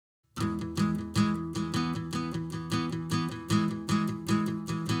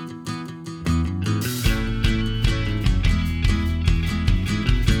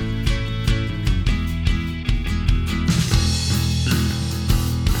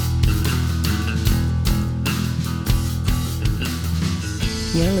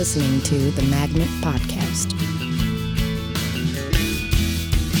You're listening to the Magnet Podcast.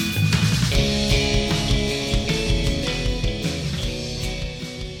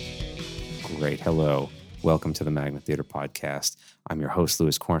 Great. Hello. Welcome to the Magnet Theater Podcast. I'm your host,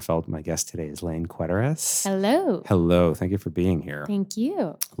 Louis Kornfeld. My guest today is Lane Quetteras. Hello. Hello. Thank you for being here. Thank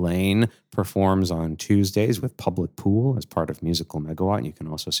you. Lane performs on Tuesdays with Public Pool as part of Musical Megawatt. And you can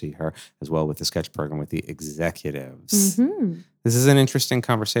also see her as well with the sketch program with the Executives. Mm-hmm. This is an interesting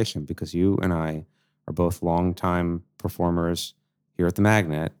conversation because you and I are both longtime performers here at the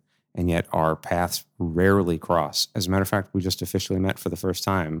Magnet, and yet our paths rarely cross. As a matter of fact, we just officially met for the first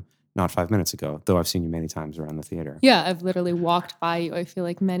time not 5 minutes ago, though I've seen you many times around the theater. Yeah, I've literally walked by you, I feel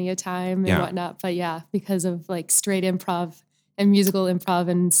like, many a time and whatnot. But yeah, because of like straight improv and musical improv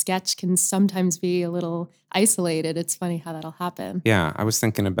and sketch can sometimes be a little isolated. It's funny how that'll happen. Yeah, I was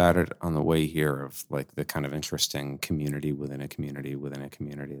thinking about it on the way here of like the kind of interesting community within a community within a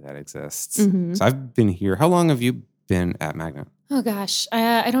community that exists. Mm-hmm. So I've been here. How long have you been at Magnet? Oh gosh,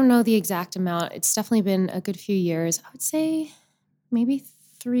 I don't know the exact amount. It's definitely been a good few years. I would say maybe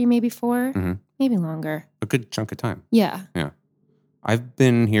 3, maybe 4, Mm-hmm. maybe longer. A good chunk of time. Yeah. I've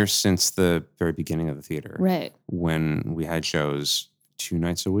been here since the very beginning of the theater. Right. When we had shows 2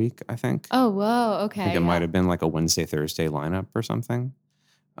 nights a week, I think. Oh, whoa. Okay. I think it might have been like a Wednesday, Thursday lineup or something.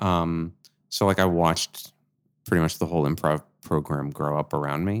 So like I watched pretty much the whole improv program grow up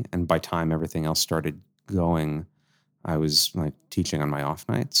around me. And by time everything else started going, I was like teaching on my off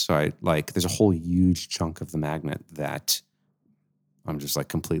nights. So there's a whole huge chunk of the Magnet that I'm just like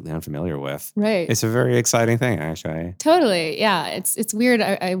completely unfamiliar with. Right. It's a very exciting thing, actually. Totally. Yeah. It's weird.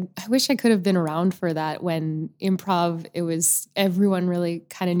 I wish I could have been around for that when improv, it was everyone really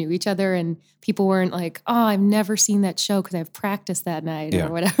kind of knew each other and people weren't like, oh, I've never seen that show because I've practiced that night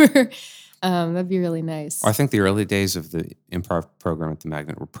or whatever. That'd be really nice. I think the early days of the improv program at the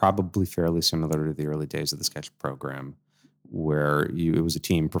Magnet were probably fairly similar to the early days of the sketch program where it was a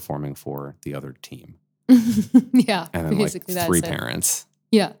team performing for the other team. Yeah. And then basically like 3 that's it. parents.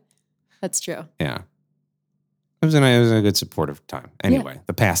 Yeah. That's true. Yeah. It was a good supportive time. Anyway,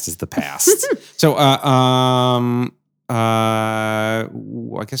 The past is the past. So, I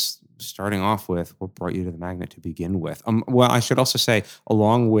guess starting off with what brought you to the Magnet to begin with. Well, I should also say,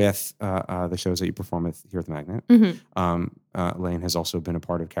 along with the shows that you perform with here at the Magnet, Mm-hmm. Lane has also been a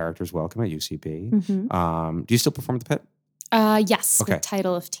part of Characters Welcome at UCB. Mm-hmm. Do you still perform at the Pit? Yes. Okay. With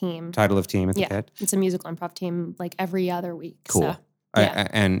Title of Team. Title of Team at the Yeah. Pit? It's a musical improv team like every other week. Cool. So, yeah.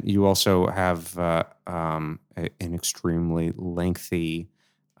 And you also have an extremely lengthy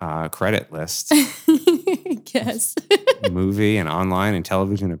credit list. Yes. Movie and online and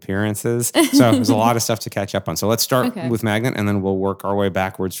television appearances. So there's a lot of stuff to catch up on. So let's start with Magnet, and then we'll work our way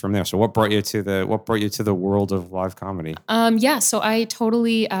backwards from there. So what brought you to the world of live comedy? So I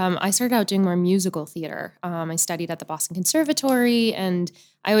totally I started out doing more musical theater. I studied at the Boston Conservatory, and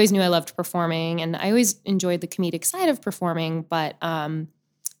I always knew I loved performing, and I always enjoyed the comedic side of performing. But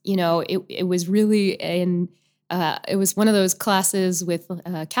it was really it was one of those classes with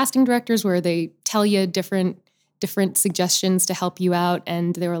casting directors where they tell you different suggestions to help you out,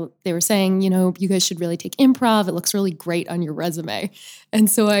 and they were saying, you guys should really take improv. It looks really great on your resume. And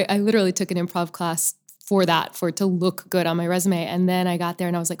so I literally took an improv class for it to look good on my resume. And then I got there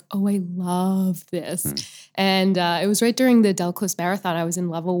and I was like, oh, I love this. And it was right during the Del Coast Marathon. I was in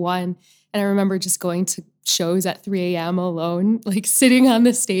level 1. And I remember just going to shows at 3 a.m. alone, like sitting on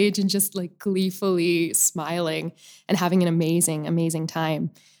the stage and just like gleefully smiling and having an amazing, amazing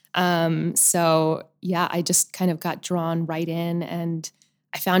time. So yeah, I just kind of got drawn right in, and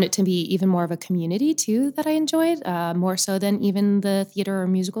I found it to be even more of a community too that I enjoyed, more so than even the theater or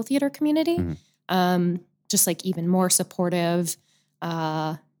musical theater community. Just like even more supportive.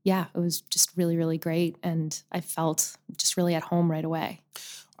 It was just really, really great. And I felt just really at home right away.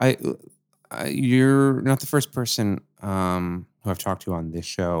 You're not the first person who I've talked to on this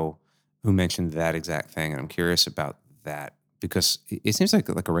show who mentioned that exact thing. And I'm curious about that because it seems like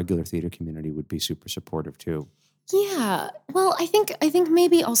a regular theater community would be super supportive too. Yeah. Well, I think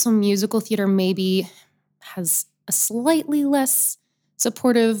maybe also musical theater maybe has a slightly less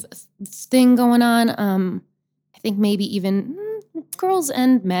supportive thing going on. I think maybe even girls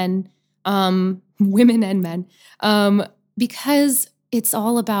and men, women and men, because it's a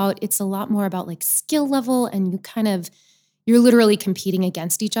lot more about like skill level, and you're literally competing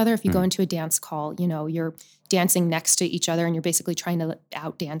against each other. If you go into a dance call, you're dancing next to each other and you're basically trying to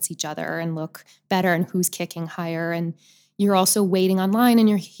outdance each other and look better and who's kicking higher. And you're also waiting online and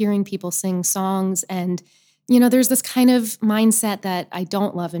you're hearing people sing songs, and there's this kind of mindset that I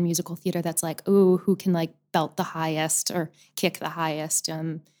don't love in musical theater that's like, ooh, who can like belt the highest or kick the highest.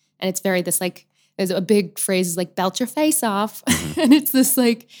 And it's very this like, there's a big phrase is like belt your face off. And it's this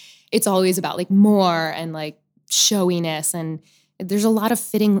like, it's always about like more and like showiness. And there's a lot of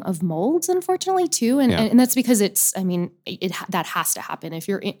fitting of molds, unfortunately, too. And that's because that has to happen. If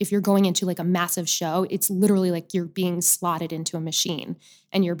you're going into like a massive show, it's literally like you're being slotted into a machine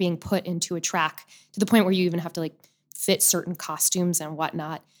and you're being put into a track to the point where you even have to like fit certain costumes and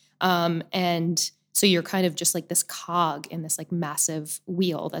whatnot. And so you're kind of just like this cog in this like massive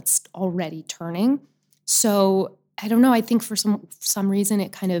wheel that's already turning. So I don't know. I think for some reason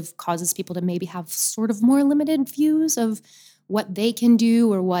it kind of causes people to maybe have sort of more limited views of what they can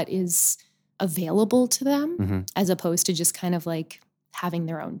do or what is available to them, as opposed to just kind of like having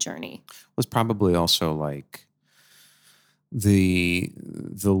their own journey. Was probably also like the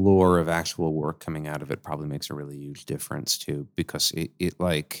lore of actual work coming out of it probably makes a really huge difference too, because it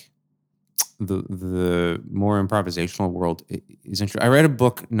like the more improvisational world is interesting. I read a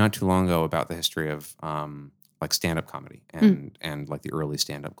book not too long ago about the history of like stand-up comedy and like the early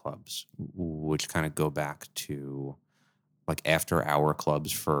stand-up clubs, which kind of go back to like after hour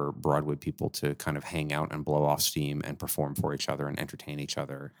clubs for Broadway people to kind of hang out and blow off steam and perform for each other and entertain each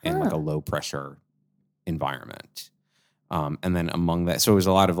other in like a low pressure environment. And then among that, so it was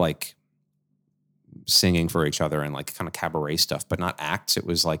a lot of like singing for each other and like kind of cabaret stuff, but not acts. It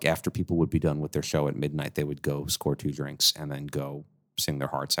was like after people would be done with their show at midnight, they would go score 2 drinks and then go sing their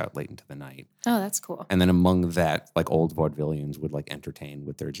hearts out late into the night. Oh, that's cool. And then among that, like old vaudevillians would like entertain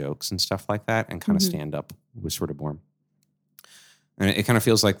with their jokes and stuff like that, and kind of stand up was sort of more. And it kind of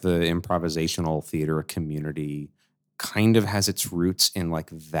feels like the improvisational theater community kind of has its roots in like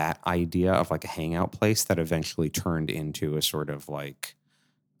that idea of like a hangout place that eventually turned into a sort of like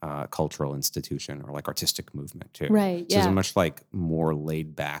cultural institution or like artistic movement too. Right. So there's a much like more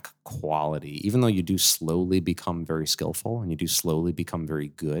laid back quality, even though you do slowly become very skillful and you do slowly become very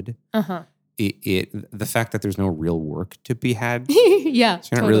good. The fact that there's no real work to be had. Yeah.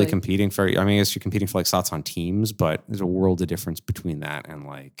 So you're not really competing for, I mean, I guess you're competing for like slots on teams, but there's a world of difference between that and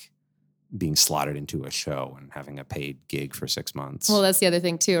like being slotted into a show and having a paid gig for 6 months. Well, that's the other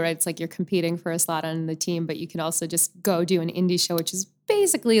thing too, right? It's like you're competing for a slot on the team, but you can also just go do an indie show, which is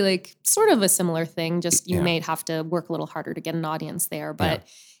basically like sort of a similar thing. Just you may have to work a little harder to get an audience there, but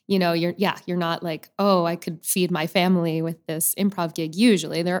you're not like, oh, I could feed my family with this improv gig.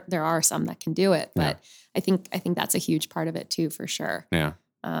 Usually there are some that can do it, but I think that's a huge part of it too, for sure. Yeah.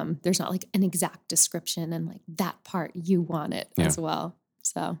 There's not like an exact description and like that part you want it as well.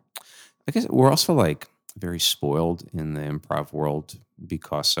 So I guess we're also like very spoiled in the improv world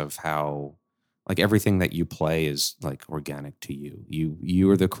because of how like everything that you play is like organic to you.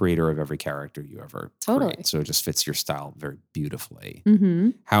 You are the creator of every character you ever create. So it just fits your style very beautifully.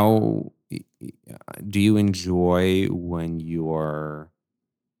 How do you enjoy when you're,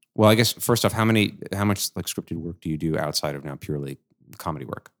 well, I guess first off, how much like scripted work do you do outside of now purely comedy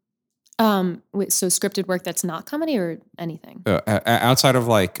work? So scripted work that's not comedy or anything? Outside of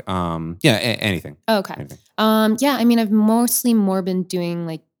like, anything. Okay. Anything. Yeah, I mean, I've mostly more been doing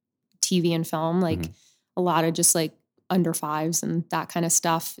like TV and film, like a lot of just like under fives and that kind of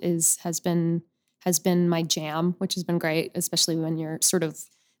stuff has been my jam, which has been great, especially when you're sort of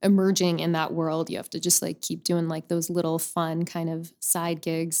emerging in that world. You have to just like keep doing like those little fun kind of side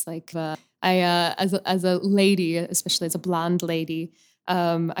gigs. Like as a lady, especially as a blonde lady,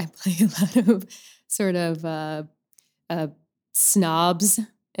 I play a lot of sort of snobs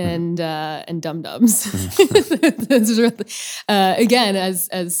and dum-dums. Again,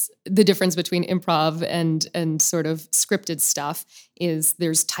 as the difference between improv and sort of scripted stuff is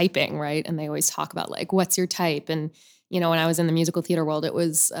there's typing, right? And they always talk about like, what's your type? And, when I was in the musical theater world, it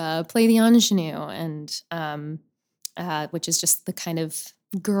was play the ingenue, and which is just the kind of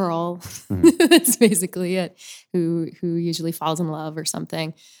girl, that's basically it, who usually falls in love or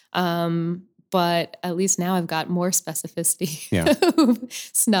something. But at least now I've got more specificity of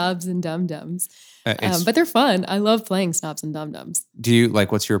snobs and dum-dums. But they're fun. I love playing snobs and dum-dums. Do you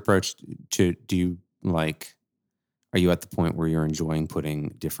like, what's your approach to, are you at the point where you're enjoying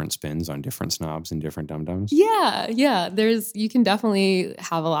putting different spins on different snobs and different dum-dums? Yeah. You can definitely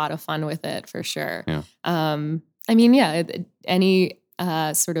have a lot of fun with it for sure. Yeah. I mean, any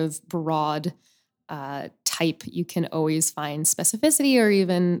sort of broad type, you can always find specificity or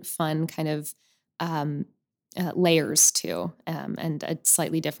even fun kind of layers to, and a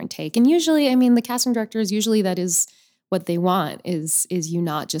slightly different take. And usually, I mean, the casting directors, usually that is what they want is you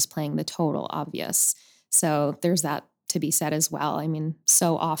not just playing the total obvious. So there's that to be said as well. I mean,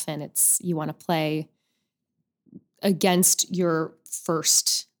 so often it's, you want to play against your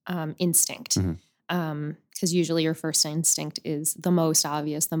first instinct. Mhm. Because usually your first instinct is the most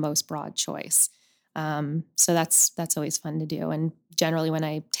obvious, the most broad choice. So that's always fun to do. And generally when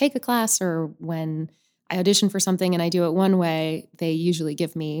I take a class or when I audition for something and I do it one way, they usually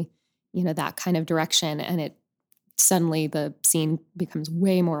give me, that kind of direction, and it suddenly the scene becomes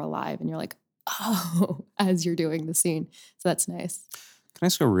way more alive and you're like, oh, as you're doing the scene. So that's nice. Can I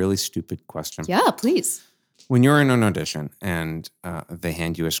ask a really stupid question? Yeah, please. When you're in an audition and they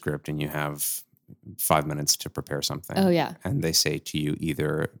hand you a script and you have 5 minutes to prepare something. Oh, yeah. And they say to you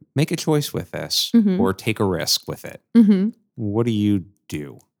either make a choice with this Mhm. or take a risk with it. Mm-hmm. What do you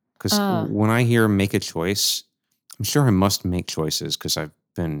do? Because when I hear make a choice, I'm sure I must make choices because I've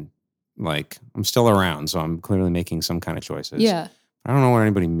been I'm still around. So I'm clearly making some kind of choices. Yeah. I don't know what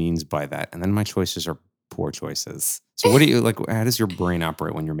anybody means by that. And then my choices are poor choices. So what do you how does your brain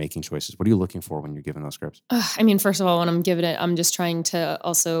operate when you're making choices? What are you looking for when you're given those scripts? I mean, first of all, when I'm giving it, I'm just trying to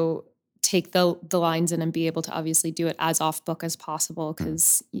also take the lines in and be able to obviously do it as off book as possible.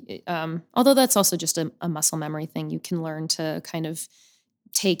 Because although that's also just a muscle memory thing, you can learn to kind of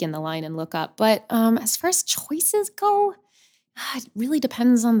take in the line and look up. But as far as choices go, it really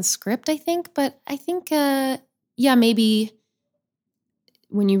depends on the script, I think. But I think, maybe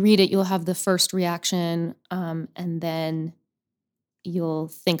when you read it, you'll have the first reaction, and then you'll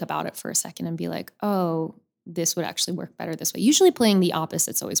think about it for a second and be like, oh, this would actually work better this way. Usually playing the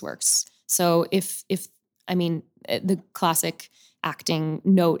opposites always works. So the classic acting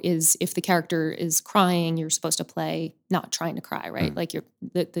note is if the character is crying, you're supposed to play not trying to cry, right? Like you're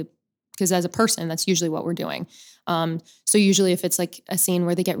because as a person, that's usually what we're doing. So usually if it's like a scene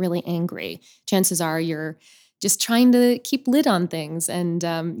where they get really angry, chances are you're just trying to keep lid on things, and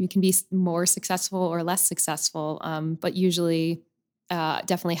you can be more successful or less successful. But usually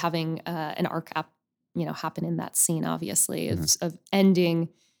definitely having an arc happen in that scene, obviously, of ending.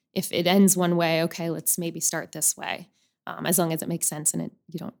 If it ends one way, okay, let's maybe start this way. As long as it makes sense and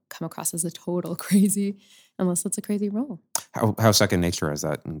you don't come across as a total crazy, unless it's a crazy role. How second nature has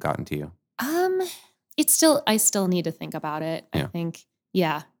that gotten to you? I still need to think about it. Yeah. I think,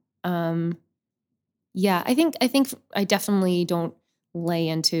 yeah. I think I definitely don't lay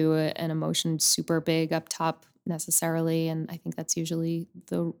into an emotion super big up top necessarily. And I think that's usually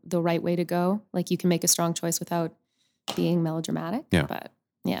the right way to go. Like you can make a strong choice without being melodramatic. Yeah. But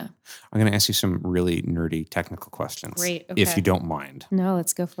yeah. I'm going to ask you some really nerdy technical questions. Great. Okay. If you don't mind. No,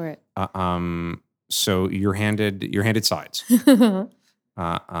 let's go for it. So you're handed sides. You're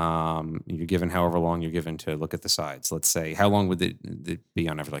given however long you're given to look at the sides. Let's say, how long would it be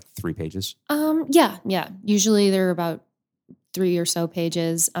on average? Like 3 pages? Yeah. Usually they're about 3 or so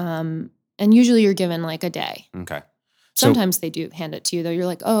pages. And usually you're given like a day. Okay. Sometimes they do hand it to you though. You're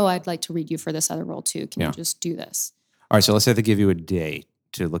like, oh, I'd like to read you for this other role too. Can you just do this? All right. So let's say they give you a day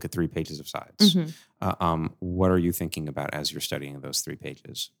to look at 3 pages of sides. Mm-hmm. What are you thinking about as you're studying those 3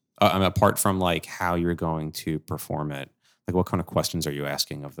 pages? Apart from like how you're going to perform it, like what kind of questions are you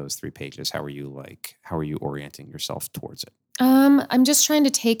asking of those 3 pages? How are you orienting yourself towards it? I'm just trying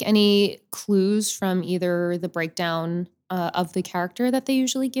to take any clues from either the breakdown of the character that they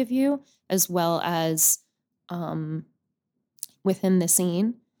usually give you, as well as within the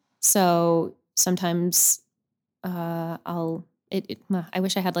scene. So sometimes I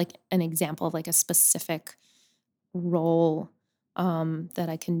wish I had like an example of like a specific role that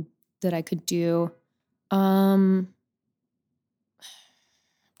I could do. I'm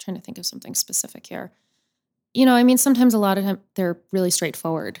trying to think of something specific here. Sometimes a lot of time they're really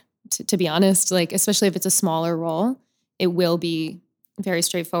straightforward, to be honest, like, especially if it's a smaller role, it will be very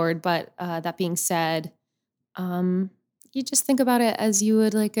straightforward. But that being said, you just think about it as you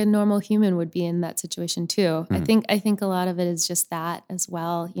would like a normal human would be in that situation too. Mm-hmm. I think a lot of it is just that as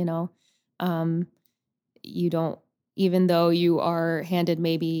well. You don't, even though you are handed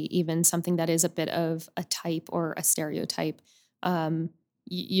maybe even something that is a bit of a type or a stereotype,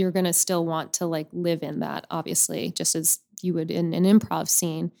 you're going to still want to like live in that, obviously, just as you would in an improv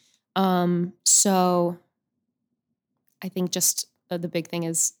scene. So I think just the big thing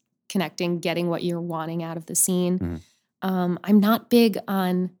is connecting, getting what you're wanting out of the scene. Mm-hmm. I'm not big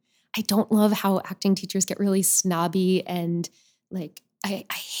on, I don't love how acting teachers get really snobby and like, I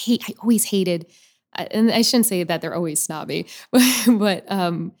always hated, and I shouldn't say that they're always snobby, but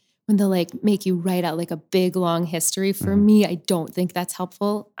when they'll like make you write out like a big long history, for me, I don't think that's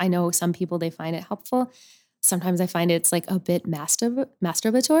helpful. I know some people, they find it helpful. Sometimes I find it's like a bit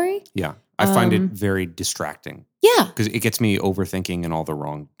masturbatory. Yeah. I find it very distracting. Yeah. Because it gets me overthinking in all the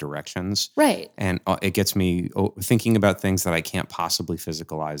wrong directions. Right. And it gets me thinking about things that I can't possibly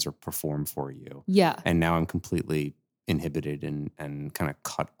physicalize or perform for you. Yeah. And now I'm completely inhibited and kind of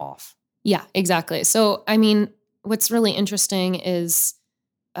cut off. Yeah, exactly. So, I mean, what's really interesting is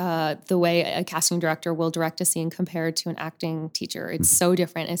the way a casting director will direct a scene compared to an acting teacher. It's so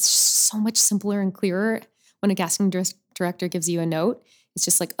different. It's so much simpler and clearer when a casting director gives you a note. It's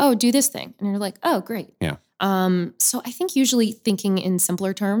just like, oh, do this thing. And you're like, oh, great. Yeah. So I think usually thinking in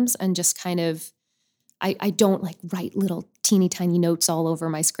simpler terms and just kind of, I don't like write little teeny tiny notes all over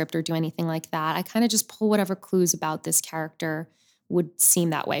my script or do anything like that. I kind of just pull whatever clues about this character would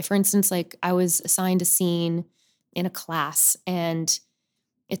seem that way. For instance, like I was assigned a scene in a class, and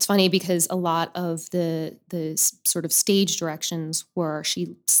it's funny because a lot of the sort of stage directions were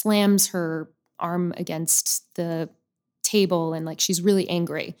she slams her arm against the table and like she's really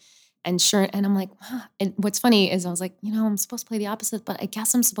angry. And I'm like, huh. And what's funny is I was like, I'm supposed to play the opposite, but I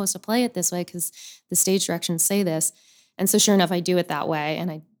guess I'm supposed to play it this way because the stage directions say this. And so sure enough, I do it that way. And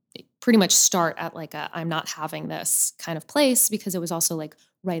I pretty much start at like I'm not having this kind of place, because it was also like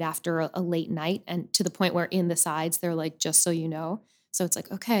right after a late night, and to the point where in the sides, they're like, just so you know. So it's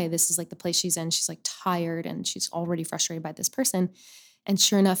like, okay, this is like the place she's in. She's like tired and she's already frustrated by this person. And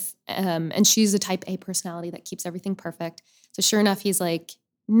sure enough, and she's a type A personality that keeps everything perfect. So sure enough, he's like,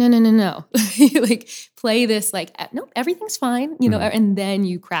 no. Like play this like, no, everything's fine, and then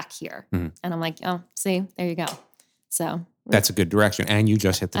you crack here. And I'm like, oh, see, there you go. So that's a good direction. And you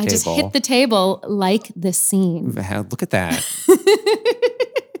just hit the table. I just hit the table like the scene. Look at that.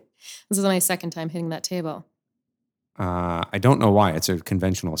 This is my second time hitting that table. I don't know why. It's a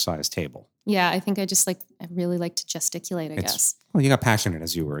conventional size table. Yeah, I think I really like to gesticulate, I guess. Well, you got passionate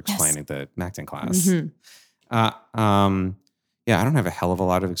as you were explaining the acting class. Yeah, I don't have a hell of a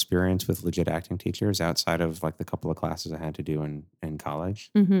lot of experience with legit acting teachers outside of like the couple of classes I had to do in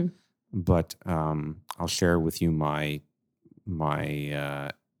college. But I'll share with you my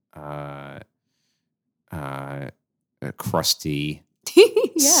crusty,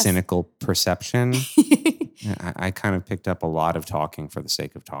 cynical perception. I kind of picked up a lot of talking for the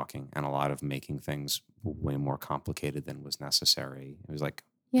sake of talking and a lot of making things way more complicated than was necessary. It was like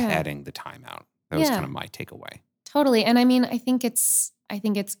padding the time out. That was kind of my takeaway. Totally. And I mean, I think it's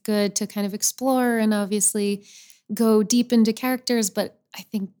good to kind of explore and obviously go deep into characters, but I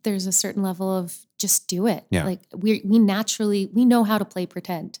think there's a certain level of just do it. Yeah. Like we know how to play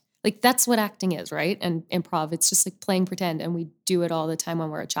pretend. Like that's what acting is, right? And improv, it's just like playing pretend, and we do it all the time when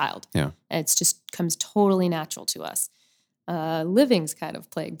we're a child. Yeah. And it's just comes totally natural to us. Living's kind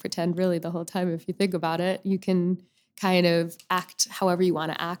of playing pretend really the whole time. If you think about it, you can kind of act however you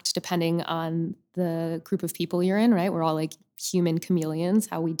want to act depending on the group of people you're in, right? We're all like human chameleons,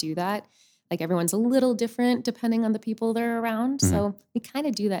 how we do that. Like everyone's a little different depending on the people they're around. So we kind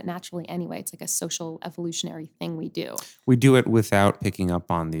of do that naturally anyway. It's like a social evolutionary thing we do. We do it without picking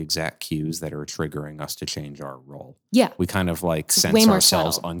up on the exact cues that are triggering us to change our role. Yeah. We kind of like sense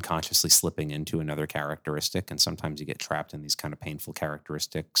ourselves unconsciously slipping into another characteristic. And sometimes you get trapped in these kind of painful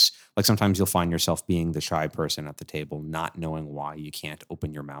characteristics. Like sometimes you'll find yourself being the shy person at the table, not knowing why you can't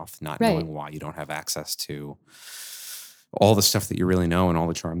open your mouth, not knowing why you don't have access to all the stuff that you really know and all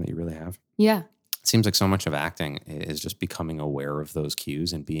the charm that you really have. Yeah. It seems like so much of acting is just becoming aware of those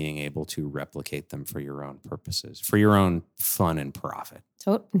cues and being able to replicate them for your own purposes, for your own fun and profit.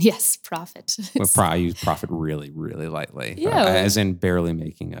 Yes, profit. I use profit really, really lightly. Yeah. As in barely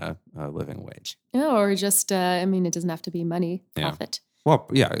making a living wage. Yeah, or just, it doesn't have to be money, profit. Yeah. Well,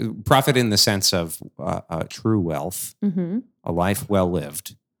 yeah, profit in the sense of true wealth, a life well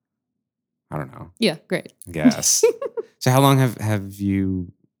lived. I don't know. Yeah, great. I guess. So how long have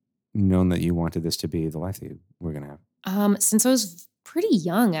you known that you wanted this to be the life that you were going to have? Since I was pretty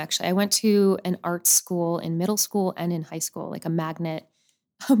young, actually. I went to an art school in middle school and in high school, like a magnet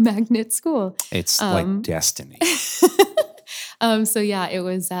school. It's like destiny. So yeah, it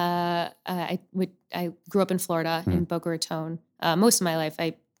was, I grew up in Florida in Boca Raton. Most of my life,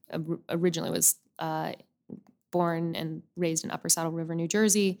 I originally was born and raised in Upper Saddle River, New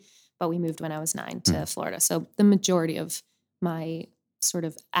Jersey, but we moved when I was 9 to Florida. So the majority of my sort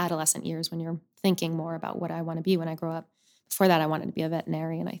of adolescent years, when you're thinking more about what I want to be when I grow up, before that I wanted to be a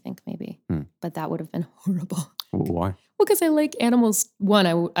veterinarian, I think maybe, but that would have been horrible. Why? Well, because I like animals.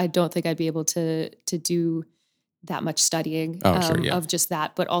 One, I don't think I'd be able to do that much studying of just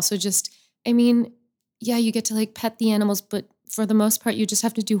that, but also just, you get to like pet the animals, but for the most part, you just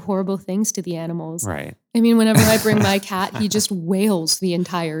have to do horrible things to the animals. Right. I mean, whenever I bring my cat, he just wails the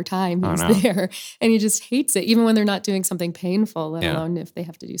entire time Oh, he's no. there. And he just hates it, even when they're not doing something painful, let Yeah. alone if they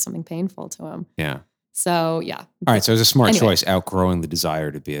have to do something painful to him. Yeah. So, yeah. All right. So it was a smart Anyway. choice, outgrowing the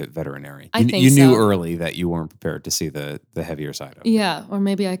desire to be a veterinarian. I You, think you knew so. early that you weren't prepared to see the heavier side of it. Yeah. Or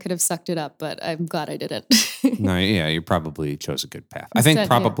maybe I could have sucked it up, but I'm glad I didn't. No, yeah, you probably chose a good path. I Instead, think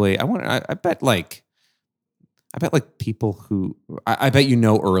probably I bet like people who I bet you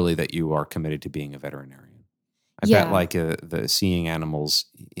know early that you are committed to being a veterinarian. I Yeah. bet like the seeing animals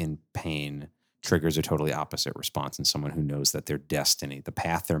in pain triggers a totally opposite response in someone who knows that their destiny, the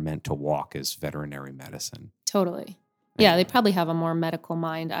path they're meant to walk, is veterinary medicine. Totally. Yeah, they probably have a more medical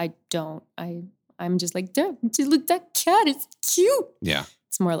mind. I don't. I'm just like, look, that cat is cute. Yeah.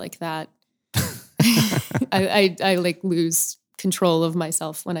 It's more like that. I like lose control of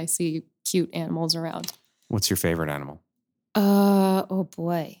myself when I see cute animals around. What's your favorite animal? Oh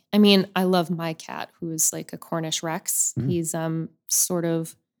boy. I mean, I love my cat, who is like a Cornish Rex. Mm. He's sort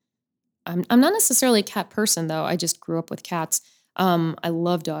of. I'm not necessarily a cat person though. I just grew up with cats. I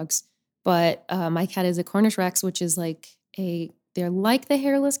love dogs, but my cat is a Cornish Rex, which is like they're like the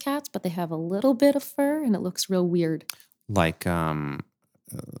hairless cats, but they have a little bit of fur, and it looks real weird. Like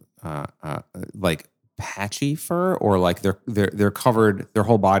like patchy fur, or like they're covered, their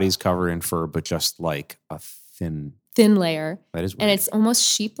whole body's covered in fur, but just like a thin Layer. That is weird. And it's almost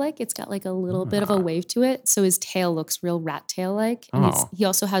sheep-like. It's got like a little bit of a wave to it. So his tail looks real rat tail-like. And he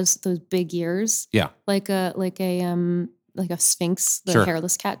also has those big ears. Yeah. Like a sphinx, the Sure.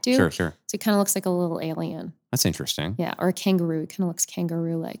 hairless cat do. Sure. So it kind of looks like a little alien. That's interesting. Yeah. Or a kangaroo. It kind of looks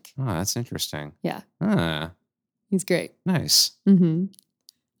kangaroo-like. Oh, that's interesting. Yeah. Ah, He's great. nice.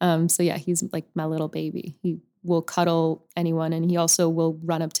 Mm-hmm. So yeah, he's like my little baby. He will cuddle anyone, and he also will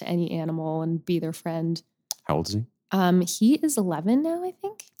run up to any animal and be their friend. How old is he? He is 11 now, I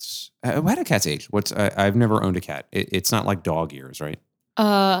think. What a cat's age? I've never owned a cat. It's not like dog years, right?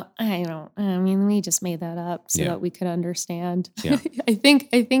 I don't. I mean, we just made that up so that we could understand. Yeah. I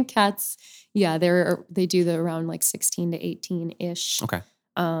think cats. Yeah, they do the around like 16 to 18 ish. Okay.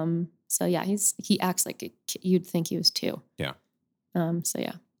 So yeah, he acts like you'd think he was 2. Yeah. So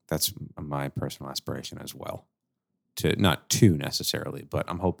yeah. That's my personal aspiration as well. Not 2 necessarily, but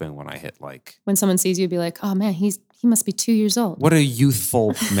I'm hoping when I hit like, When someone sees you, be like, oh man, he must be 2 years old. what a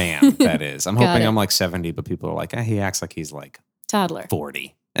youthful man that is. I'm Got hoping it. I'm like 70, but people are like, he acts like he's like Toddler.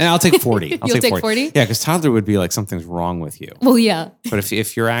 40. And I'll take 40. You'll take 40? Yeah, because toddler would be like something's wrong with you. Well, yeah. But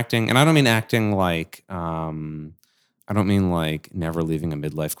if you're acting, and I don't mean acting like, I don't mean like never leaving a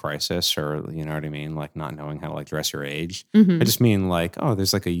midlife crisis, or you know what I mean, like not knowing how to like dress your age. Mhm. I just mean like,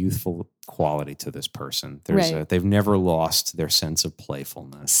 there's like a youthful quality to this person. They've nenever lost their sense of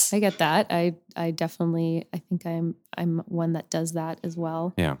playfulness. I get that. I definitely. I think I'm one that does that as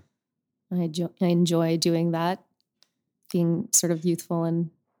well. Yeah. I enjoy doing that, being sort of youthful and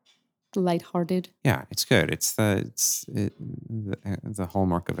lighthearted. Yeah, it's good. It's the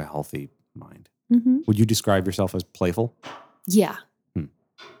hallmark of a healthy mind. Mm-hmm. Would you describe yourself as playful? Yeah. Hmm.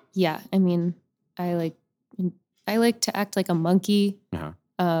 Yeah. I mean, I like to act like a monkey. Uh-huh.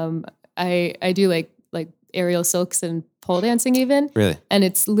 I do like aerial silks and pole dancing even. Really? And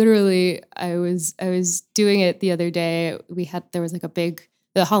it's literally, I was doing it the other day. There was like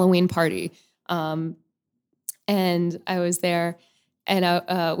the Halloween party. And I was there and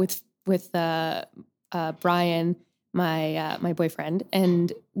with Brian, my boyfriend,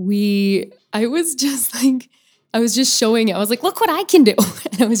 and I was just showing it. I was like, look what I can do.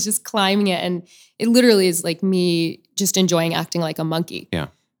 And I was just climbing it. And it literally is like me just enjoying acting like a monkey. Yeah.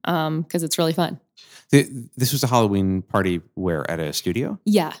 Because it's really fun. This was a Halloween party where at a studio?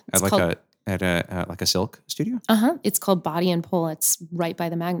 Yeah. At a silk studio? Uh-huh. It's called Body and Pole. It's right by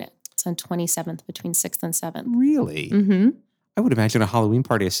the Magnet. It's on 27th between 6th and 7th. Really? Mm-hmm. I would imagine a Halloween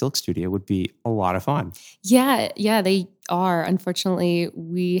party at Silk Studio would be a lot of fun. Yeah, they are. Unfortunately,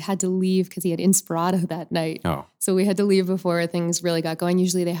 we had to leave because he had Inspirato that night. Oh. So we had to leave before things really got going.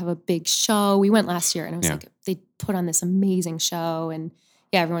 Usually they have a big show. We went last year and I was like, they put on this amazing show and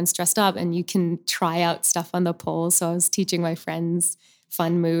yeah, everyone's dressed up and you can try out stuff on the pole. So I was teaching my friends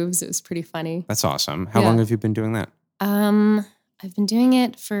fun moves. It was pretty funny. That's awesome. How long have you been doing that? I've been doing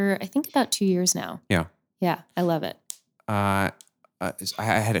it for, I think, about 2 years now. Yeah. Yeah, I love it. I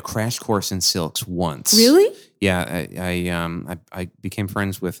had a crash course in silks once. Really? Yeah, I became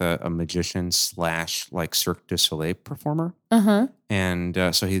friends with a magician / like Cirque du Soleil performer. Uh-huh.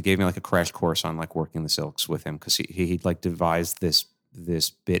 And so he gave me like a crash course on like working the silks with him because he like devised this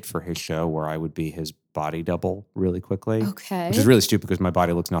bit for his show where I would be his body double really quickly. Okay. Which is really stupid because my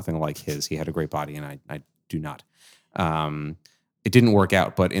body looks nothing like his. He had a great body and I do not. It didn't work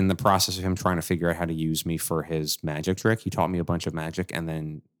out, but in the process of him trying to figure out how to use me for his magic trick, he taught me a bunch of magic and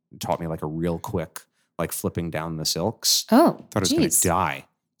then taught me like a real quick, like flipping down the silks. Oh, Thought I was going to die.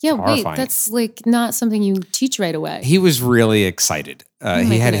 Yeah, Horrifying. wait, that's like not something you teach right away. He was really excited. He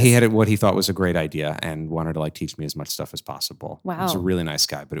had goodness. what he thought was a great idea and wanted to like teach me as much stuff as possible. He was a Wow. really nice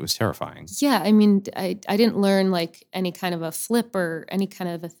guy, but it was terrifying. Yeah, I mean, I didn't learn like any kind of a flip or any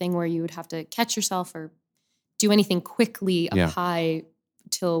kind of a thing where you would have to catch yourself or do anything quickly up Yeah. high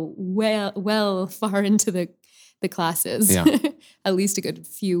till well far into the classes. Yeah. At least a good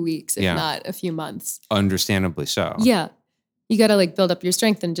few weeks, if Yeah. not a few months. Understandably so. Yeah. You got to like build up your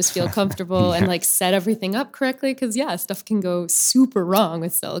strength and just feel comfortable and Yeah. like set everything up correctly. Cause yeah, stuff can go super wrong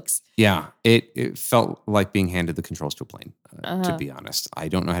with silks. Yeah, it felt like being handed the controls to a plane, to Uh-huh. be honest. I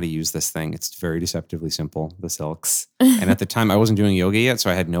don't know how to use this thing. It's very deceptively simple, the silks. And at the time, I wasn't doing yoga yet, so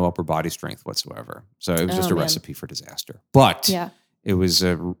I had no upper body strength whatsoever. So it was just Oh, a man. recipe for disaster. But Yeah. it was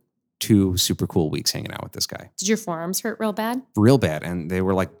 2 super cool weeks hanging out with this guy. Did your forearms hurt real bad? Real bad. And they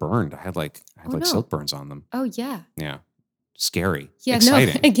were like burned. I had like Oh, no. silk burns on them. Oh yeah. Yeah. Scary. Yeah,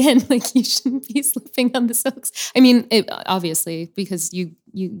 Exciting. no, again, like you shouldn't be slipping on the silks. I mean, obviously, because you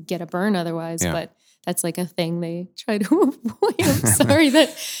get a burn otherwise, Yeah. but that's like a thing they try to avoid. I'm sorry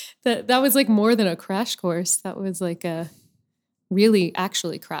that was like more than a crash course. That was like a really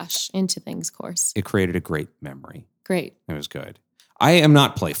actually crash into things course. It created a great memory. Great. It was good. I am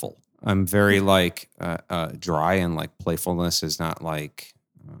not playful. I'm very like dry, and like playfulness is not like,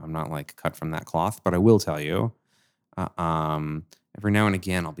 I'm not like cut from that cloth. But I will tell you, every now and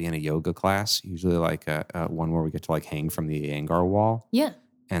again, I'll be in a yoga class, usually like a one where we get to like hang from the Iyengar wall. Yeah.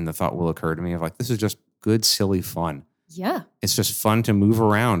 And the thought will occur to me of like, this is just good, silly fun. Yeah. It's just fun to move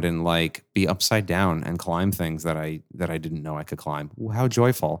around and like be upside down and climb things that I didn't know I could climb. How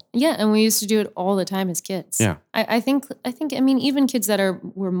joyful. Yeah, and we used to do it all the time as kids. Yeah. I think I mean even kids that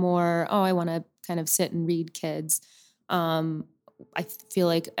were more, I want to kind of sit and read kids. I feel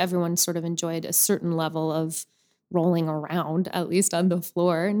like everyone sort of enjoyed a certain level of rolling around, at least on the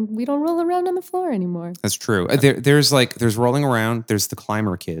floor, and we don't roll around on the floor anymore. That's true. There's rolling around. There's the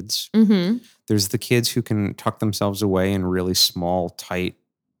climber kids. Mm-hmm. There's the kids who can tuck themselves away in really small, tight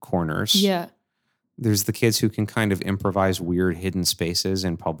corners. Yeah. There's the kids who can kind of improvise weird hidden spaces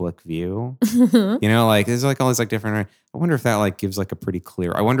in public view. yeah. You know, like there's like all these like different. I wonder if that like gives like a pretty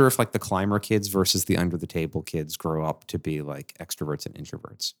clear. I wonder if like the climber kids versus the under the table kids grow up to be like extroverts and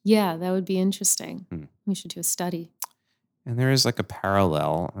introverts. That would be interesting. Hmm. We should do a study. And there is like a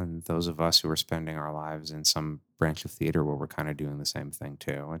parallel in those of us who are spending our lives in some branch of theater where we're kind of doing the same thing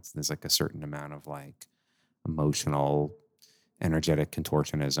too. There's like a certain amount of like emotional, energetic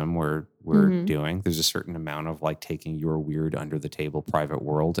contortionism we're Mhm. doing. There's a certain amount of like taking your weird under the table private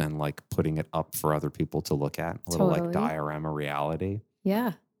world and like putting it up for other people to look at. A little like Totally. diorama reality.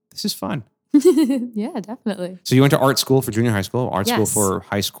 Yeah. This is fun. Yeah, definitely. So you went to art school for junior high school, art school Yes. for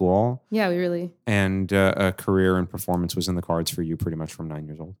high school, Yeah, we really. and a career in performance was in the cards for you pretty much from 9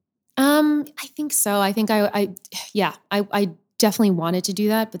 years old. I think so. I think I definitely wanted to do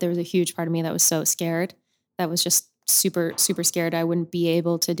that, but there was a huge part of me that was so scared. That was just super, super scared I wouldn't be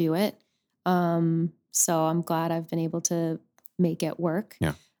able to do it. So I'm glad I've been able to make it work.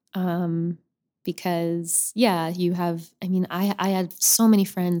 Yeah. Because you have, I had so many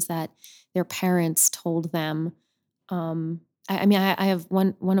friends that their parents told them, I have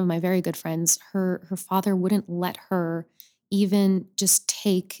one of my very good friends, her father wouldn't let her even just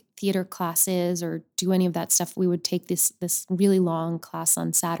take theater classes or do any of that stuff. We would take this really long class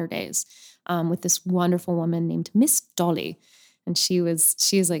on Saturdays with this wonderful woman named Miss Dolly. And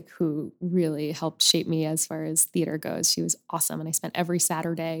she's like who really helped shape me as far as theater goes. She was awesome. And I spent every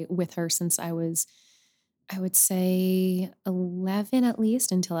Saturday with her since I was, I would say 11 at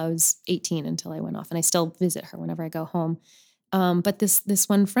least, until I was 18, until I went off. And I still visit her whenever I go home. But this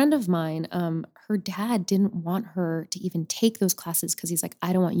one friend of mine, her dad didn't want her to even take those classes because he's like,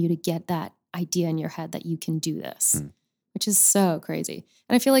 I don't want you to get that idea in your head that you can do this, which is so crazy.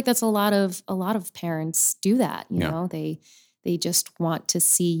 And I feel like that's a lot of parents do that. You know, they just want to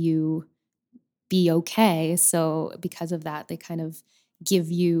see you be okay. So because of that, they kind of give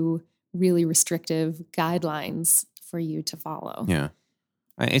you really restrictive guidelines for you to follow. Yeah.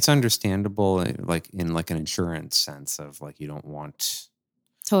 It's understandable, like in like an insurance sense of like you want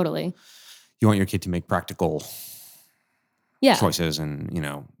your kid to make practical choices and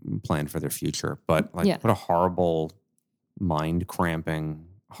plan for their future. But like what a horrible, mind cramping,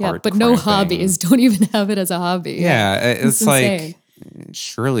 heart but no cramping. hobbies. Don't even have it as a hobby. Yeah, it's like insane.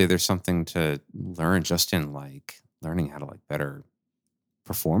 Surely there's something to learn just in like learning how to like better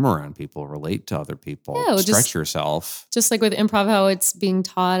perform around people, relate to other people, Yeah, well, stretch yourself. Just like with improv, how it's being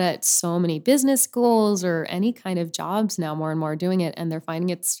taught at so many business schools or any kind of jobs now, more and more are doing it. And they're finding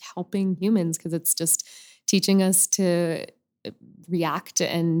it's helping humans because it's just teaching us to react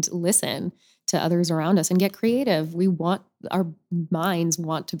and listen to others around us and get creative. Our minds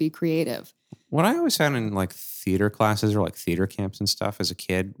want to be creative. What I always found in like theater classes or like theater camps and stuff as a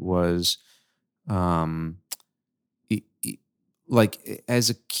kid was, like as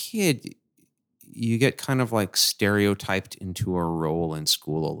a kid, you get kind of like stereotyped into a role in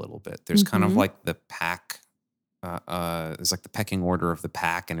school a little bit. There's kind of Mhm. like the pack, there's like the pecking order of the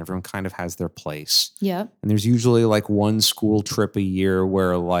pack, and everyone kind of has their place. Yep. And there's usually like one school trip a year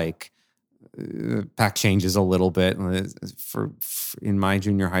where like pack changes a little bit. And in my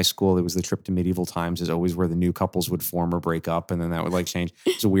junior high school, it was the trip to medieval times is always where the new couples would form or break up, and then that would like change.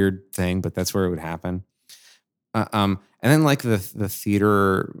 It's a weird thing, but that's where it would happen. And then like the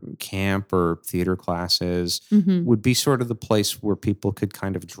theater camp or theater classes Mm-hmm. would be sort of the place where people could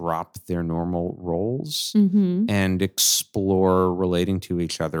kind of drop their normal roles Mm-hmm. and explore relating to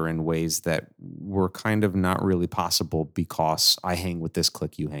each other in ways that were kind of not really possible because I hang with this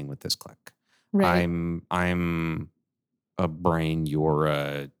clique, you hang with this clique. Right. I'm a brain, you're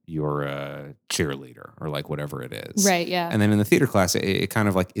a cheerleader or like whatever it is. Right. Yeah. And then in the theater class, it kind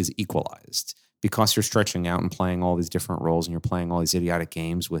of like is equalized because you're stretching out and playing all these different roles and you're playing all these idiotic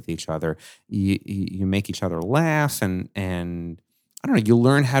games with each other. You make each other laugh and I don't know, you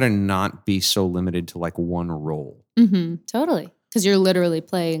learn how to not be so limited to like one role. Mm-hmm. Totally. Because you're literally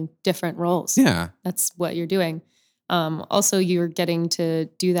playing different roles. Yeah. That's what you're doing. Also, you're getting to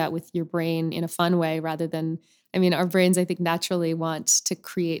do that with your brain in a fun way rather than, I mean, our brains, I think, naturally want to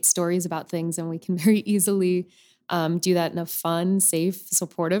create stories about things, and we can very easily do that in a fun, safe,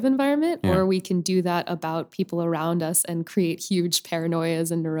 supportive environment, Yeah. or we can do that about people around us and create huge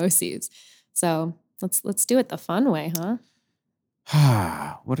paranoias and neuroses. So let's do it the fun way,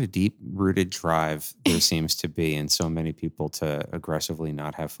 huh? What a deep-rooted drive there seems to be in so many people to aggressively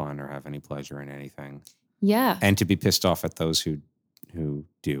not have fun or have any pleasure in anything. Yeah. And to be pissed off at those who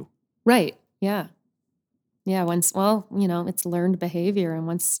do. Right. Yeah. Yeah. It's learned behavior. And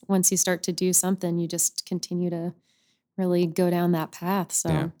once you start to do something, you just continue to really go down that path. So,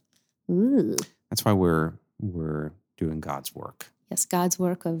 Yeah. ooh. That's why we're doing God's work. Yes, God's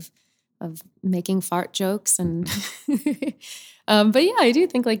work of making fart jokes and but yeah, I do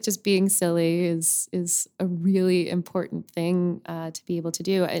think like just being silly is a really important thing to be able to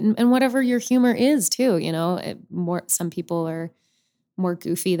do, and whatever your humor is too. Some people are more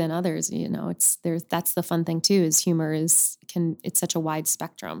goofy than others. That's the fun thing too. Is humor it's such a wide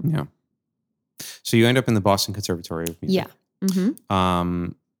spectrum. Yeah. So you end up in the Boston Conservatory of Music. Yeah.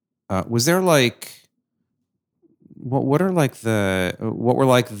 Mm-hmm. Was there like what were like the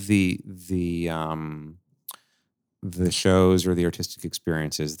shows or the artistic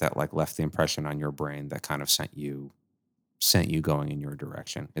experiences that like left the impression on your brain that kind of sent you going in your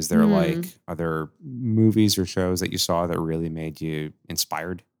direction? Is there like other movies or shows that you saw that really made you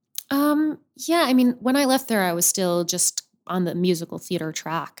inspired? Yeah, I mean, when I left there, I was still just on the musical theater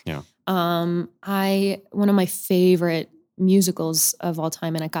track. Yeah. One of my favorite musicals of all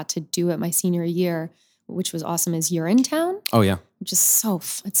time, and I got to do it my senior year, which was awesome, is Urinetown. Oh yeah. Which is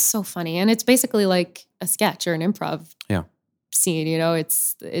it's so funny. And it's basically like a sketch or an improv scene,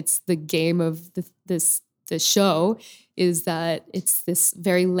 it's the game of the show is that it's this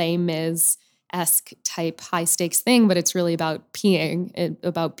very Les Mis-esque type high stakes thing, but it's really about peeing,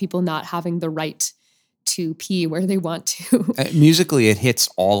 about people not having the right to pee where they want to. Musically, it hits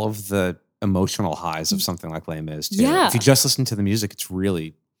all of the emotional highs of something like Les Mis too. Yeah. If you just listen to the music, it's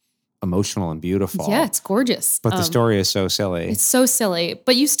really emotional and beautiful. Yeah, it's gorgeous. But the story is so silly. It's so silly,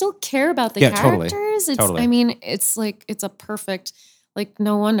 but you still care about the Totally. characters. Totally. I mean, it's a perfect, like,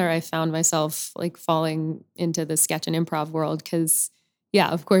 no wonder I found myself like falling into the sketch and improv world because, yeah,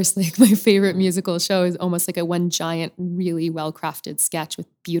 of course, like my favorite musical show is almost like a one giant, really well-crafted sketch with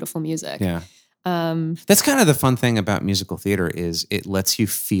beautiful music. Yeah. That's kind of the fun thing about musical theater is it lets you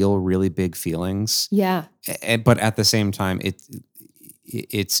feel really big feelings. Yeah. But at the same time,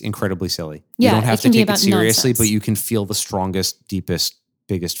 it's incredibly silly. Yeah, you don't have it to can be take it about seriously, nonsense. but you can feel the strongest, deepest,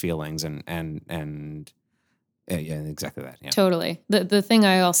 biggest feelings and yeah, exactly that. Yeah. Totally. The thing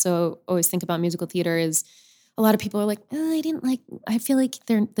I also always think about musical theater is a lot of people are like, I feel like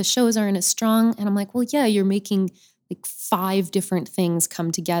the shows aren't as strong. And I'm like, well, yeah, you're making like 5 different things come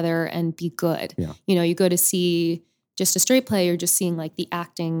together and be good. Yeah. You go to see just a straight play, you're just seeing like the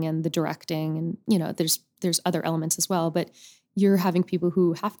acting and the directing and, there's other elements as well, but you're having people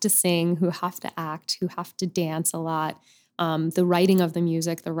who have to sing, who have to act, who have to dance a lot. the writing of the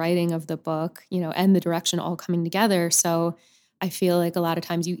music, the writing of the book, and the direction all coming together. So I feel like a lot of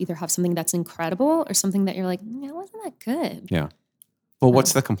times you either have something that's incredible or something that you're like, it wasn't that good. Yeah. Well,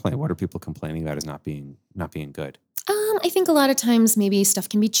 what's the complaint? What are people complaining about as not being good? I think a lot of times maybe stuff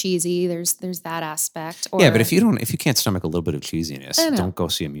can be cheesy. There's that aspect. Or, Yeah, but if you can't stomach a little bit of cheesiness, I know. don't go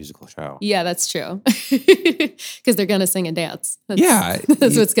see a musical show. Yeah, that's true. Because they're gonna sing and dance.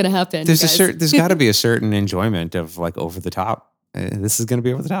 That's what's gonna happen. There's got to be a certain enjoyment of like over the top. This is gonna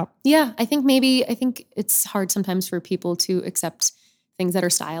be over the top. Yeah, I think it's hard sometimes for people to accept things that are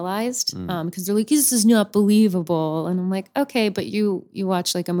stylized because they're like, this is not believable, and I'm like, okay, but you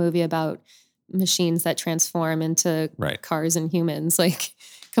watch like a movie about machines that transform into cars and humans, like,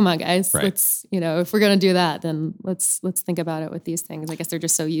 come on, guys. Right. Let's, if we're gonna do that, then let's think about it with these things. I guess they're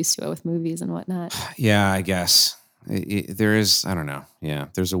just so used to it with movies and whatnot. Yeah, I guess there is. I don't know. Yeah,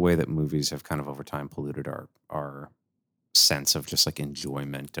 there's a way that movies have kind of over time polluted our sense of just like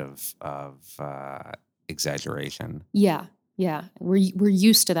enjoyment of exaggeration. Yeah, we're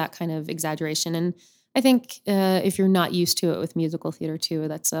used to that kind of exaggeration, and I think if you're not used to it with musical theater too,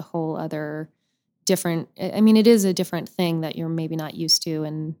 that's a whole other different. I mean, it is a different thing that you're maybe not used to,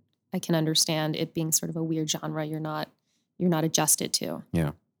 and I can understand it being sort of a weird genre you're not adjusted to.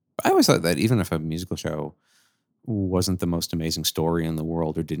 Yeah, I always thought that even if a musical show wasn't the most amazing story in the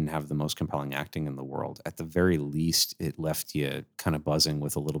world or didn't have the most compelling acting in the world, at the very least, it left you kind of buzzing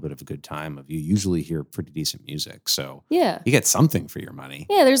with a little bit of a good time. You usually hear pretty decent music, so yeah, you get something for your money.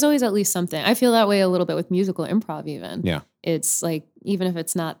 Yeah, there's always at least something. I feel that way a little bit with musical improv even. Yeah. It's like, even if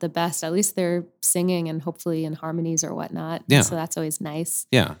it's not the best, at least they're singing and hopefully in harmonies or whatnot. Yeah. So that's always nice.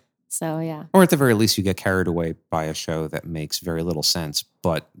 Yeah. So, yeah. Or at the very least, you get carried away by a show that makes very little sense,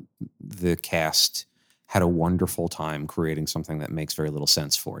 but the cast had a wonderful time creating something that makes very little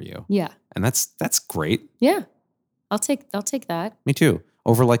sense for you. Yeah. And that's great. Yeah. I'll take that. Me too.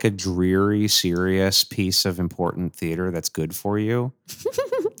 Over like a dreary, serious piece of important theater that's good for you.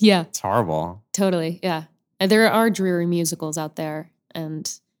 Yeah. It's horrible. Totally. Yeah. And there are dreary musicals out there, and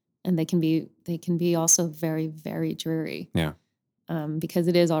they can be also very, very dreary. Yeah. Because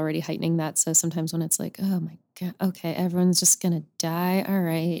it is already heightening that. So sometimes when it's like, oh my God, okay, everyone's just gonna die. All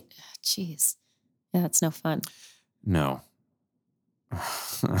right. Jeez. Yeah, it's no fun. No.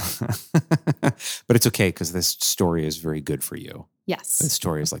 But it's okay because this story is very good for you. Yes. This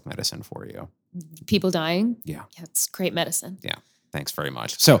story is like medicine for you. People dying? Yeah. Yeah, it's great medicine. Yeah. Thanks very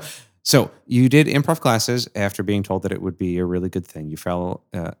much. So you did improv classes after being told that it would be a really good thing. You fell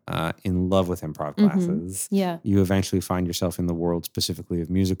in love with improv classes. Yeah. You eventually find yourself in the world specifically of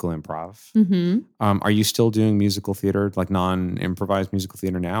musical improv. Mm-hmm. Are you still doing musical theater, like non-improvised musical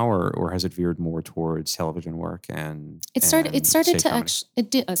theater now, or has it veered more towards television work It started to actually. It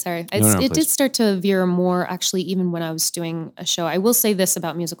did. Oh, sorry. It did start to veer more actually, even when I was doing a show. I will say this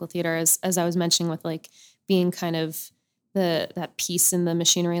about musical theater, as I was mentioning, with like being kind of that piece in the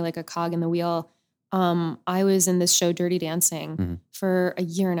machinery, like a cog in the wheel. I was in this show, Dirty Dancing, for a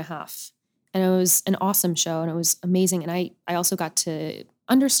year and a half, and it was an awesome show, and it was amazing. And I also got to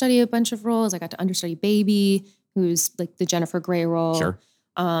understudy a bunch of roles. I got to understudy Baby, who's like the Jennifer Grey role, Sure.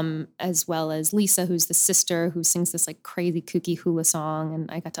 As well as Lisa, who's the sister who sings this like crazy kooky hula song, and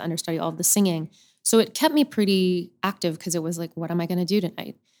I got to understudy all of the singing. So it kept me pretty active because it was like, what am I going to do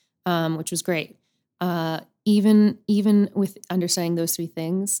tonight? Which was great. Even with understanding those three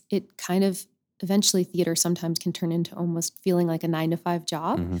things, it kind of eventually theater sometimes can turn into almost feeling like a 9-to-5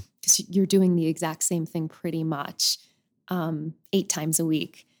 job because you're doing the exact same thing pretty much 8 times a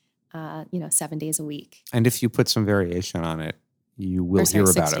week, 7 days a week. And if you put some variation on it, you will hear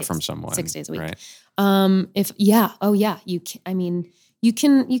about it from someone. 6 days a week. Right? You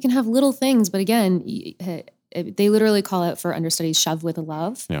can have little things, but again, they literally call it for understudies shove with a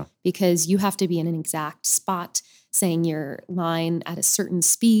love, because you have to be in an exact spot saying your line at a certain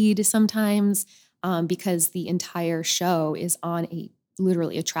speed sometimes, because the entire show is on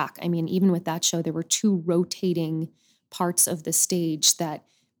literally a track. I mean, even with that show, there were 2 rotating parts of the stage that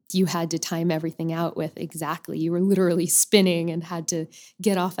you had to time everything out with exactly. You were literally spinning and had to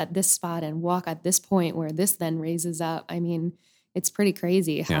get off at this spot and walk at this point where this then raises up. I mean, it's pretty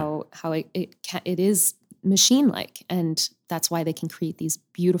crazy how it is machine-like, and that's why they can create these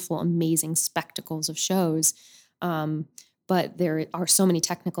beautiful, amazing spectacles of shows. But there are so many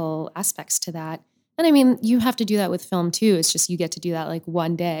technical aspects to that. And I mean, you have to do that with film too. It's just you get to do that like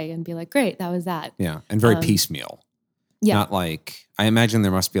one day and be like, great, that was that. Yeah, and very piecemeal. Yeah. Not like, I imagine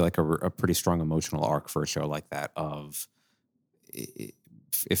there must be like a pretty strong emotional arc for a show like that of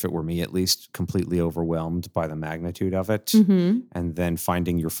if it were me at least, completely overwhelmed by the magnitude of it. Mm-hmm. And then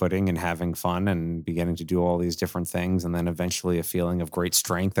finding your footing and having fun and beginning to do all these different things. And then eventually a feeling of great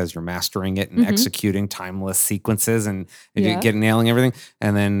strength as you're mastering it and Mm-hmm. executing timeless sequences and Yeah. get nailing everything.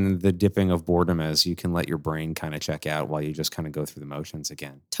 And then the dipping of boredom as you can let your brain kind of check out while you just kind of go through the motions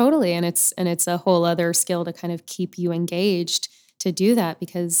again. Totally. And it's a whole other skill to kind of keep you engaged to do that,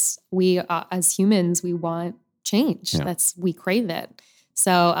 because we, as humans, we want change. Yeah. We crave it.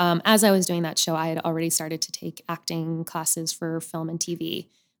 So as I was doing that show, I had already started to take acting classes for film and TV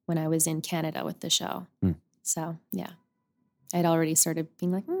when I was in Canada with the show. So yeah, I had already started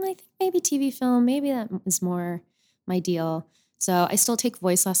being like, I think maybe TV film, maybe that is more my deal. So I still take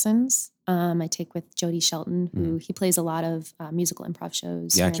voice lessons. I take with Jody Shelton, who he plays a lot of musical improv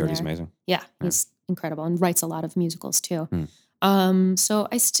shows. Yeah, here and Jody's there. amazing. Yeah, he's incredible and writes a lot of musicals too. Mm. So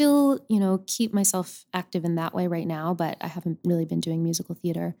I still, keep myself active in that way right now, but I haven't really been doing musical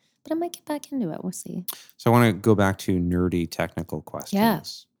theater. But I might get back into it. We'll see. So I want to go back to nerdy technical questions. Yeah.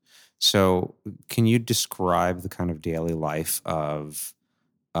 So can you describe the kind of daily life of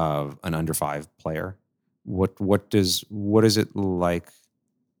an under 5 player? What is it like?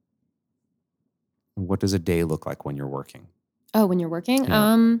 What does a day look like when you're working? Oh, when you're working?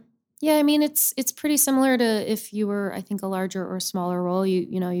 Yeah. Yeah, I mean, it's pretty similar to if you were, I think, a larger or smaller role.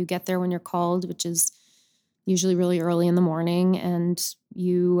 You get there when you're called, which is usually really early in the morning, and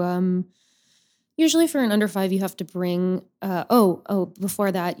you usually for an under 5, you have to bring.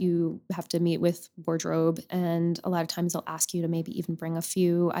 Before that, you have to meet with wardrobe, and a lot of times they'll ask you to maybe even bring a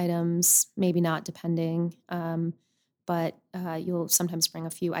few items, maybe not, depending. But you'll sometimes bring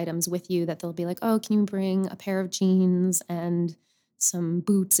a few items with you that they'll be like, oh, can you bring a pair of jeans and some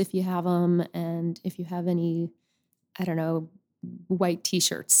boots if you have them, and if you have any, I don't know, white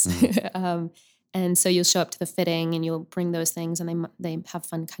t-shirts. And so you'll show up to the fitting and you'll bring those things, and they have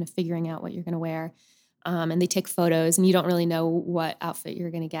fun kind of figuring out what you're going to wear. And they take photos, and you don't really know what outfit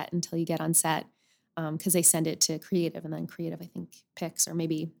you're going to get until you get on set, because they send it to creative, and then creative, I think, picks, or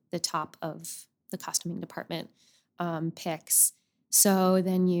maybe the top of the costuming department picks. So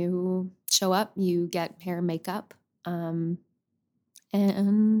then you show up, you get hair and makeup, and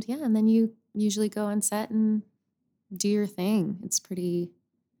then you usually go on set and do your thing. I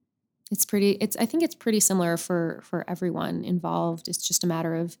think it's pretty similar for everyone involved. It's just a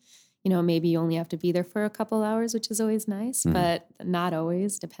matter of, maybe you only have to be there for a couple hours, which is always nice, but not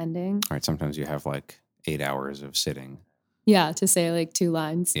always, depending. All right. Sometimes you have like 8 hours of sitting. Yeah. To say like 2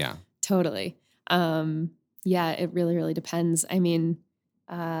 lines. Yeah. Totally. Yeah, it really, really depends. I mean,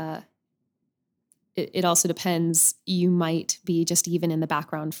 it also depends. You might be just even in the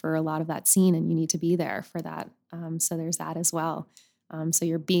background for a lot of that scene, and you need to be there for that. So there's that as well. So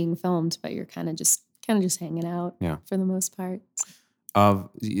you're being filmed, but you're kind of just hanging out. Yeah. For the most part. So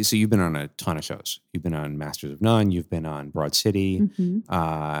you've been on a ton of shows. You've been on Masters of None. You've been on Broad City. Mm-hmm.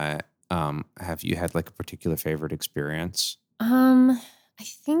 Have you had like a particular favorite experience? I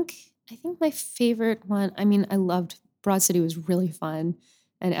think my favorite one, I mean, I loved Broad City, was really fun.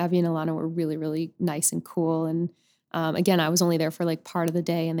 And Abby and Alana were really, really nice and cool. And again, I was only there for like part of the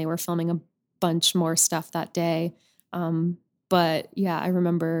day, and they were filming a bunch more stuff that day. But yeah, I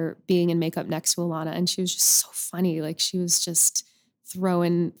remember being in makeup next to Alana, and she was just so funny. Like, she was just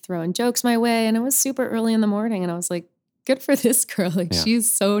throwing jokes my way, and it was super early in the morning, and I was like, good for this girl. Like, Yeah. She's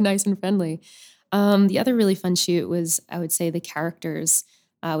so nice and friendly. The other really fun shoot was, I would say, the characters,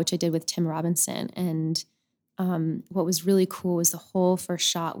 which I did with Tim Robinson. And what was really cool was the whole first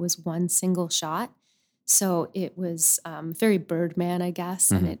shot was one single shot. So it was very Birdman, I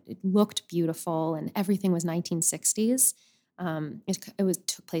guess, and it looked beautiful, and everything was 1960s. It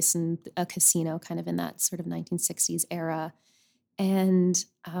took place in a casino, kind of in that sort of 1960s era. And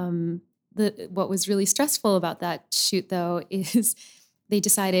what was really stressful about that shoot, though, is they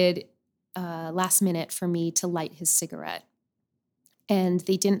decided last minute for me to light his cigarette. And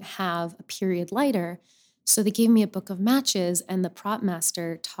they didn't have a period lighter. So they gave me a book of matches, and the prop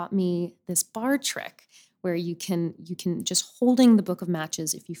master taught me this bar trick where you can just, holding the book of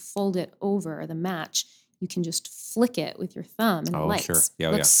matches, if you fold it over the match, you can just flick it with your thumb and it lights. Sure. Yeah,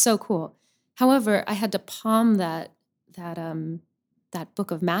 Looks so cool. However, I had to palm that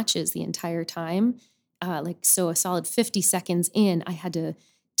book of matches the entire time. So a solid 50 seconds in, I had to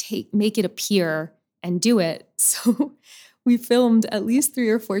make it appear and do it. So we filmed at least 3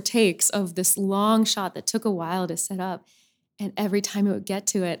 or 4 takes of this long shot that took a while to set up. And every time it would get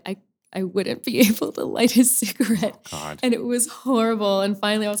to it, I wouldn't be able to light his cigarette. Oh, God. And it was horrible. And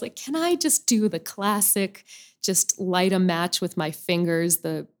finally I was like, can I just do the classic, just light a match with my fingers,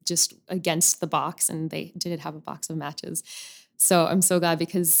 just against the box? And they did have a box of matches. So I'm so glad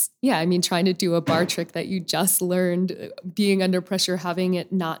because, yeah, I mean, trying to do a bar trick that you just learned, being under pressure, having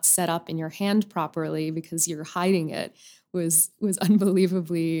it not set up in your hand properly because you're hiding it was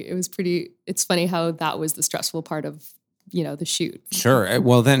unbelievably, it's funny how that was the stressful part of, the shoot. Sure.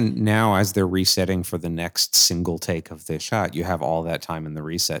 Well, then now as they're resetting for the next single take of the shot, you have all that time in the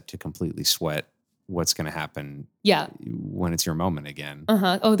reset to completely sweat what's going to happen Yeah. when it's your moment again.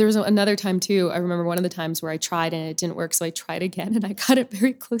 Oh, there was another time too. I remember one of the times where I tried and it didn't work. So I tried again and I got it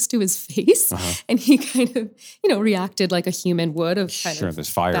very close to his face. And he kind of, reacted like a human would of kind Sure, of there's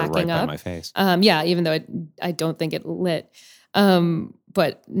fire right backing by up. my face. Yeah, even though I don't think it lit.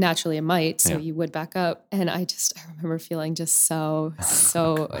 But naturally it might, so you would back up. And I remember feeling just so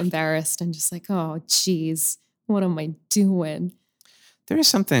embarrassed and just like, oh, geez, what am I doing? There is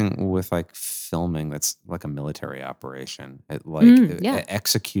something with like filming that's like a military operation.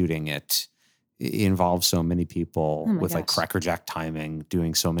 Executing it involves so many people with like crackerjack timing,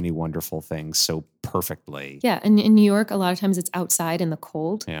 doing so many wonderful things so perfectly. Yeah, and in New York, a lot of times it's outside in the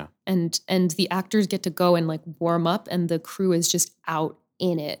cold. Yeah, and the actors get to go and like warm up, and the crew is just out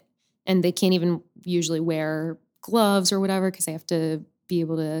in it, and they can't even usually wear gloves or whatever because they have to be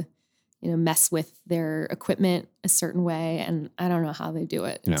able to mess with their equipment a certain way. And I don't know how they do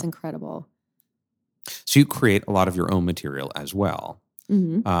it. It's incredible. So you create a lot of your own material as well.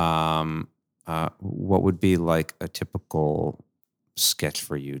 Mm-hmm. What would be like a typical sketch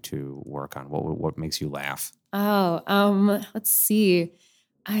for you to work on? What makes you laugh? Oh, let's see.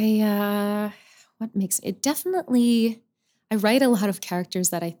 What makes it definitely, I write a lot of characters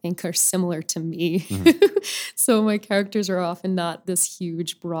that I think are similar to me. Mm-hmm. So my characters are often not this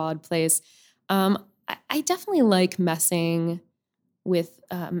huge, broad place. I definitely like messing with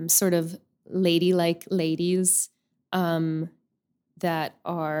sort of ladylike ladies that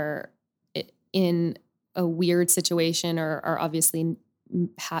are in a weird situation or are obviously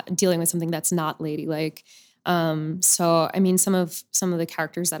dealing with something that's not ladylike. So, I mean, some of the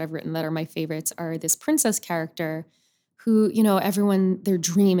characters that I've written that are my favorites are this princess character who, everyone, their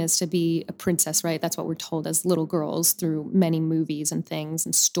dream is to be a princess, right? That's what we're told as little girls through many movies and things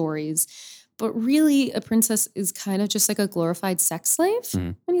and stories. But really, a princess is kind of just like a glorified sex slave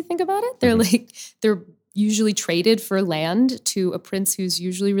when you think about it. They're usually traded for land to a prince who's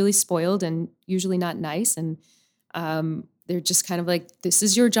usually really spoiled and usually not nice. And they're just kind of like, this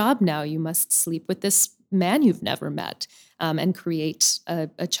is your job now. You must sleep with this man you've never met and create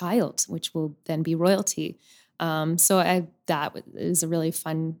a child, which will then be royalty. So that is a really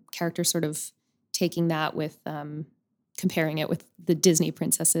fun character, sort of taking that with comparing it with the Disney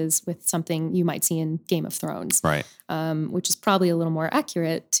princesses with something you might see in Game of Thrones, right? Which is probably a little more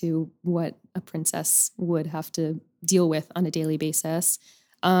accurate to what a princess would have to deal with on a daily basis.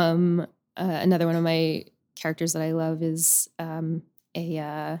 Another one of my characters that I love is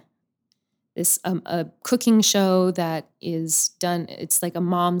a cooking show that is done. It's like a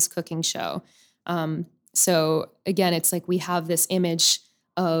mom's cooking show. So again, it's like we have this image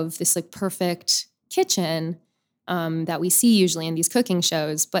of this like perfect kitchen that we see usually in these cooking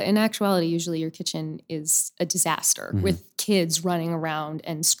shows. But in actuality, usually your kitchen is a disaster with kids running around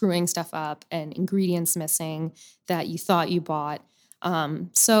and screwing stuff up and ingredients missing that you thought you bought.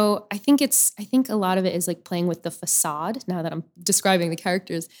 So I think a lot of it is like playing with the facade. Now that I'm describing the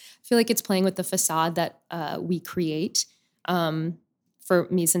characters, I feel like it's playing with the facade that we create. For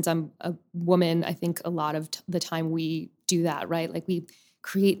me, since I'm a woman, I think a lot of the time we do that, right? Like we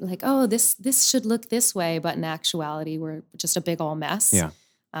create like, oh, this should look this way, but in actuality, we're just a big old mess. Yeah.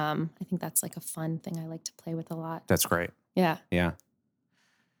 I think that's like a fun thing I like to play with a lot. That's great. Yeah. Yeah.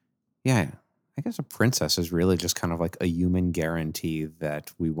 Yeah. I guess a princess is really just kind of like a human guarantee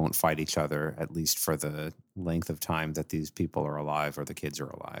that we won't fight each other, at least for the length of time that these people are alive or the kids are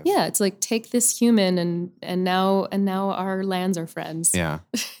alive. Yeah, it's like take this human and now our lands are friends. Yeah.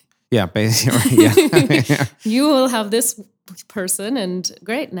 Yeah, basically. Yeah. You will have this person and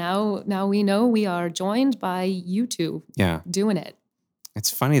great. Now we know we are joined by you two. Yeah. Doing it. It's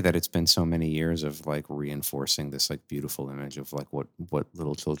funny that it's been so many years of like reinforcing this like beautiful image of like what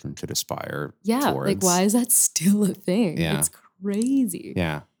little children should aspire towards. Like why is that still a thing? Yeah. It's crazy.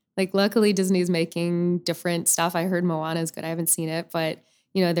 Yeah. Like luckily Disney's making different stuff. I heard Moana is good. I haven't seen it, but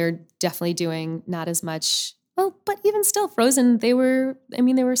they're definitely doing not as much. Well, but even still Frozen, they were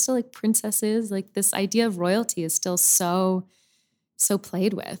still like princesses. Like this idea of royalty is still so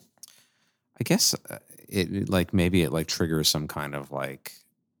played with. I guess it like maybe it like triggers some kind of like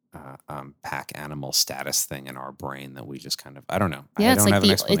pack animal status thing in our brain that we just kind of, I don't know. Yeah,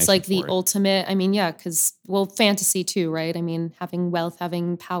 it's like the ultimate. I mean, yeah, because fantasy too, right? I mean, having wealth,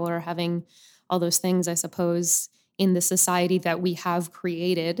 having power, having all those things, I suppose, in the society that we have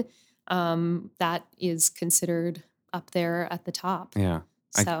created, that is considered up there at the top. Yeah.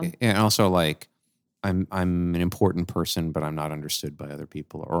 So, And also like I'm an important person, but I'm not understood by other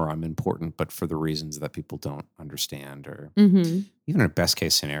people, or I'm important, but for the reasons that people don't understand, or mhm. even in a best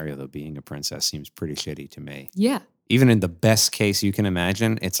case scenario, though, being a princess seems pretty shitty to me. Yeah, Even in the best case you can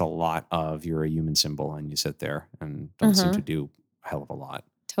imagine, it's a lot of you're a human symbol and you sit there and don't seem to do a hell of a lot.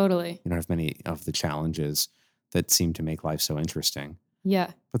 totally. You don't have many of the challenges that seem to make life so interesting.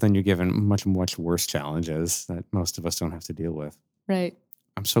 Yeah, But then you're given much, much worse challenges that most of us don't have to deal with. right.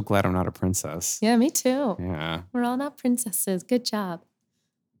 I'm so glad I'm not a princess. Yeah, me too. Yeah. We're all not princesses. Good job.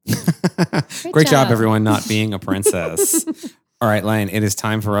 Great job, job. everyone, not being a princess. All right, Lane, it is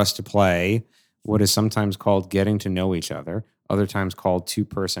time for us to play what is sometimes called getting to know each other, other times called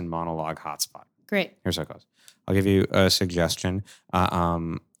two-person monologue hotspot. Great. Here's how it goes. I'll give you a suggestion,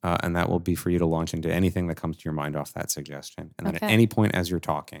 and that will be for you to launch into anything that comes to your mind off that suggestion. And then at Okay. any point as you're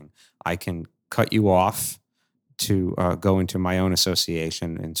talking, I can cut you off to go into my own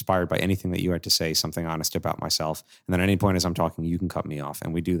association, inspired by anything that you had to say, something honest about myself. And then at any point as I'm talking, you can cut me off.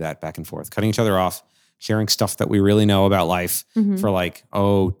 And we do that back and forth, cutting each other off, sharing stuff that we really know about life Mhm. for like,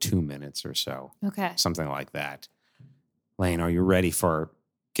 2 minutes or so, Okay. something like that. Lane, are you ready for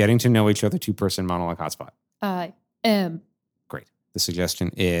getting to know each other, two-person monologue hotspot? I am. Great. The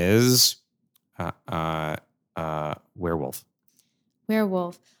suggestion is werewolf.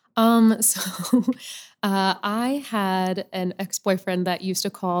 Werewolf. So I had an ex-boyfriend that used to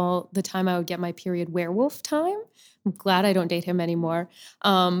call the time I would get my period werewolf time. I'm glad I don't date him anymore.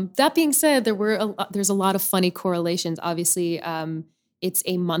 That being said, there's a lot of funny correlations. Obviously, it's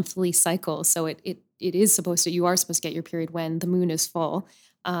a monthly cycle, so you are supposed to get your period when the moon is full,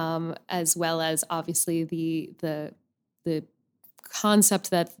 as well as obviously the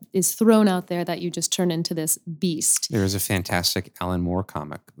concept that is thrown out there that you just turn into this beast. There is a fantastic Alan Moore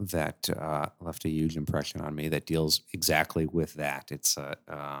comic that left a huge impression on me that deals exactly with that. It's a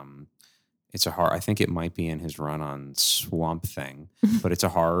horror. I think it might be in his run on Swamp Thing, but it's a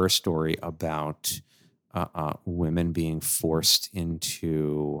horror story about women being forced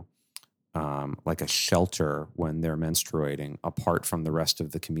into like a shelter when they're menstruating, apart from the rest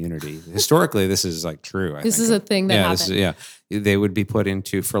of the community. Historically, this is like true. This is a thing that happened. They would be put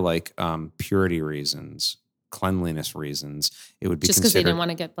into for like purity reasons, cleanliness reasons. It would be Just because they considered. didn't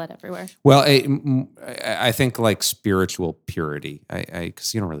want to get blood everywhere. Well, I think like spiritual purity,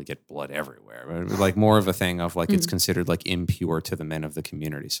 because you don't really get blood everywhere, but like more of a thing of like it's considered like impure to the men of the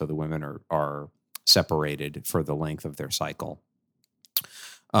community, so the women are separated for the length of their cycle.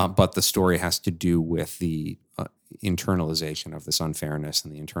 But the story has to do with the internalization of this unfairness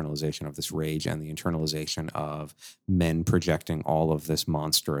and the internalization of this rage and the internalization of men projecting all of this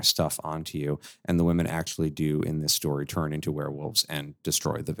monstrous stuff onto you. And the women actually do in this story turn into werewolves and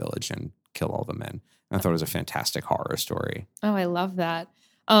destroy the village and kill all the men. And I thought it was a fantastic horror story. Oh, I love that.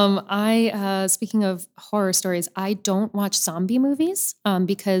 Speaking of horror stories, I don't watch zombie movies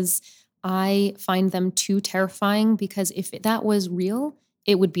because I find them too terrifying, because if that was real,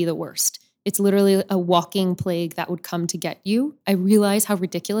 it would be the worst. It's literally a walking plague that would come to get you. I realize how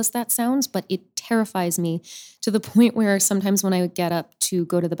ridiculous that sounds, but it terrifies me to the point where sometimes when I would get up to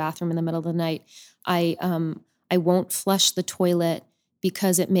go to the bathroom in the middle of the night, I won't flush the toilet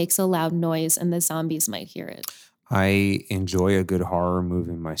because it makes a loud noise and the zombies might hear it. I enjoy a good horror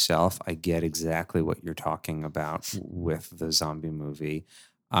movie myself. I get exactly what you're talking about with the zombie movie.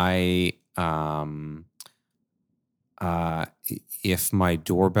 If my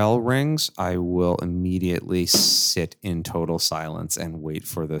doorbell rings, I will immediately sit in total silence and wait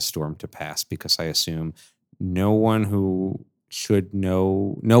for the storm to pass, because I assume no one who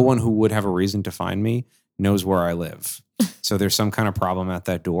would have a reason to find me knows where I live. So there's some kind of problem at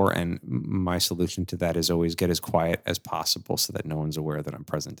that door, and my solution to that is always get as quiet as possible so that no one's aware that I'm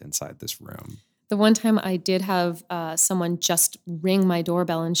present inside this room. The one time I did have someone just ring my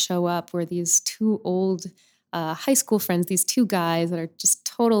doorbell and show up were these two old high school friends, these two guys that are just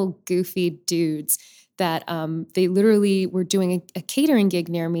total goofy dudes that they literally were doing a catering gig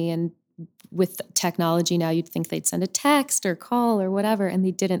near me. And with technology now, you'd think they'd send a text or call or whatever. And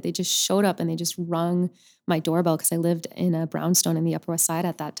they didn't. They just showed up and they just rung my doorbell because I lived in a brownstone in the Upper West Side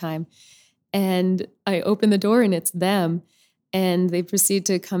at that time. And I opened the door and it's them. And they proceed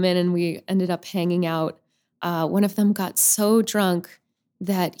to come in and we ended up hanging out. One of them got so drunk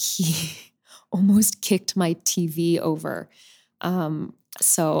that he almost kicked my TV over.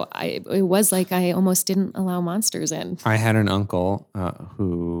 So it was like I almost didn't allow monsters in. I had an uncle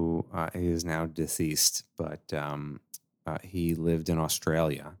who is now deceased, but he lived in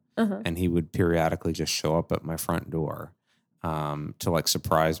Australia. Uh-huh. and he would periodically just show up at my front door to like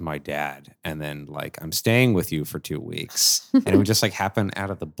surprise my dad. And then like, I'm staying with you for 2 weeks. And it would just like happen out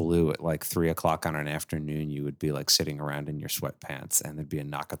of the blue at like 3 o'clock on an afternoon. You would be like sitting around in your sweatpants and there'd be a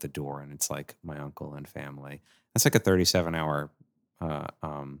knock at the door and it's like my uncle and family. That's like a 37-hour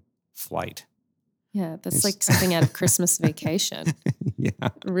flight. Yeah, that's like something out of Christmas Vacation. Yeah.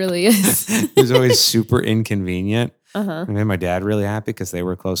 It really is. It was always super inconvenient. Uh-huh. It made my dad really happy because they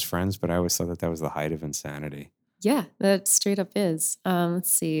were close friends, but I always thought that was the height of insanity. Yeah, that straight up is.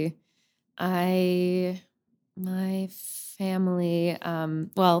 Let's see. My family,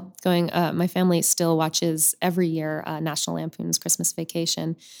 my family still watches every year National Lampoon's Christmas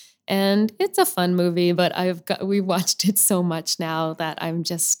Vacation. And it's a fun movie, but we've watched it so much now that I'm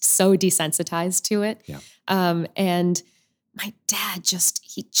just so desensitized to it. Yeah. And my dad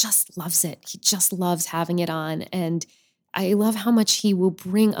he just loves it. He just loves having it on. And I love how much he will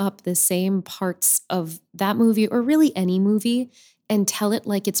bring up the same parts of that movie or really any movie and tell it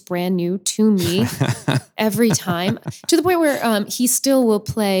like it's brand new to me every time, to the point where he still will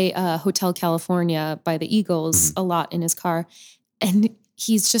play Hotel California by the Eagles a lot in his car. And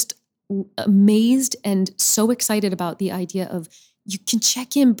he's just amazed and so excited about the idea of you can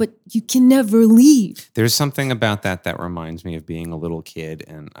check in, but you can never leave. There's something about that reminds me of being a little kid.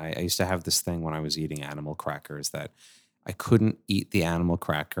 And I used to have this thing when I was eating animal crackers that I couldn't eat the animal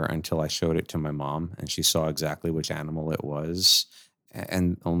cracker until I showed it to my mom and she saw exactly which animal it was.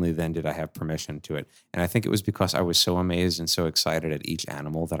 And only then did I have permission to it. And I think it was because I was so amazed and so excited at each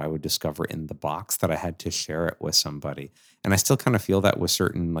animal that I would discover in the box that I had to share it with somebody. And I still kind of feel that with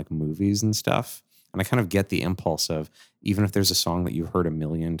certain like movies and stuff. And I kind of get the impulse of, even if there's a song that you've heard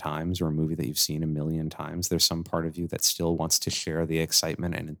 1,000,000 times or a movie that you've seen 1,000,000 times, there's some part of you that still wants to share the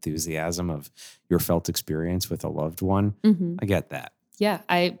excitement and enthusiasm of your felt experience with a loved one. Mm-hmm. I get that. Yeah,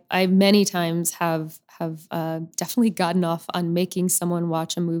 I many times have definitely gotten off on making someone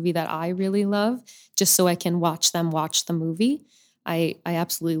watch a movie that I really love just so I can watch them watch the movie. I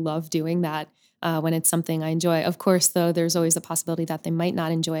absolutely love doing that. When it's something I enjoy. Of course, though, there's always the possibility that they might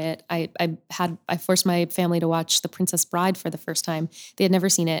not enjoy it. I forced my family to watch The Princess Bride for the first time. They had never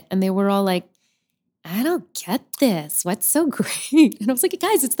seen it. And they were all like, I don't get this. What's so great? And I was like,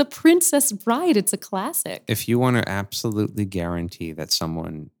 guys, it's The Princess Bride. It's a classic. If you want to absolutely guarantee that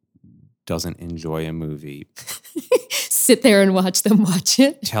someone doesn't enjoy a movie, sit there and watch them watch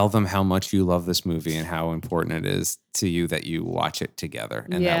it. Tell them how much you love this movie and how important it is to you that you watch it together.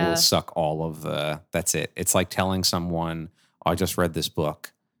 And that will suck all of that's it. It's like telling someone, I just read this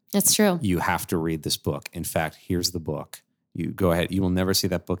book. That's true. You have to read this book. In fact, here's the book. You go ahead. You will never see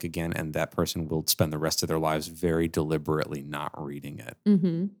that book again. And that person will spend the rest of their lives very deliberately not reading it.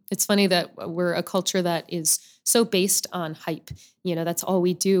 Mm-hmm. It's funny that we're a culture that is so based on hype. You know, that's all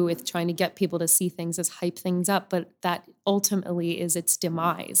we do with trying to get people to see things is hype things up. But that ultimately is its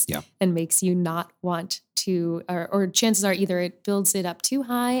demise and makes you not want to, or chances are either it builds it up too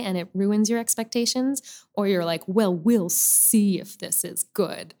high and it ruins your expectations, or you're like, well, we'll see if this is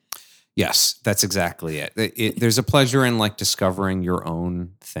good. Yes, that's exactly it. There's a pleasure in like discovering your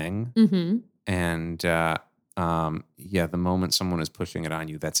own thing. Mm-hmm. And the moment someone is pushing it on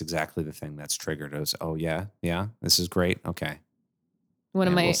you, that's exactly the thing that's triggered us. Oh yeah, this is great. Okay. One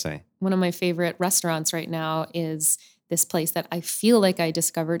of my favorite restaurants right now is this place that I feel like I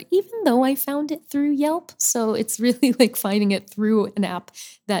discovered, even though I found it through Yelp. So it's really like finding it through an app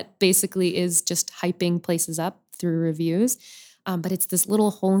that basically is just hyping places up through reviews. But it's this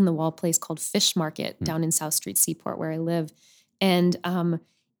little hole-in-the-wall place called Fish Market down in South Street Seaport where I live. And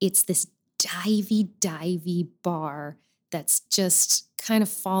it's this divey bar that's just kind of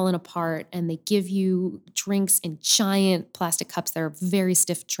fallen apart. And they give you drinks in giant plastic cups. They're very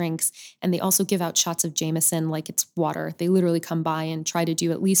stiff drinks. And they also give out shots of Jameson like it's water. They literally come by and try to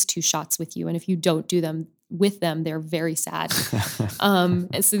do at least 2 shots with you. And if you don't do them with them, they're very sad.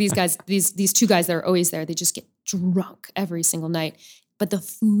 And so these guys, these 2 guys that are always there, they just get drunk every single night. But the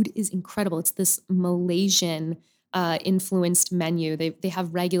food is incredible. It's this Malaysian influenced menu. They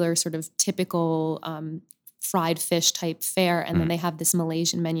have regular sort of typical fried fish type fare. And then they have this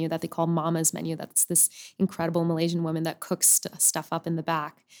Malaysian menu that they call Mama's menu. That's this incredible Malaysian woman that cooks stuff up in the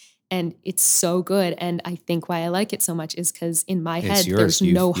back. And it's so good. And I think why I like it so much is because in my head, there's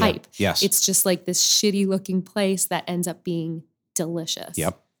no hype. Yes. It's just like this shitty looking place that ends up being delicious.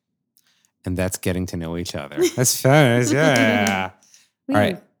 Yep. And that's getting to know each other. That's fun. Yeah. All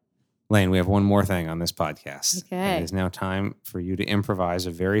right. Lane, we have one more thing on this podcast. Okay. It is now time for you to improvise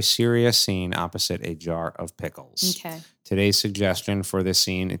a very serious scene opposite a jar of pickles. Okay. Today's suggestion for this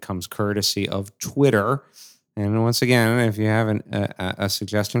scene, it comes courtesy of Twitter. And once again, if you have a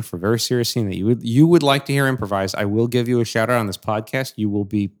suggestion for a very serious scene that you would like to hear improvised, I will give you a shout out on this podcast. You will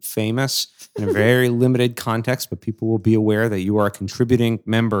be famous in a very limited context, but people will be aware that you are a contributing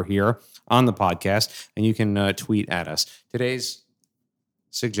member here on the podcast, and you can tweet at us. Today's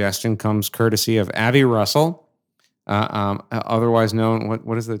suggestion comes courtesy of Abby Russell, otherwise known,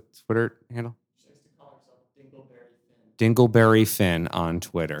 what is the Twitter handle? Dingleberry Finn on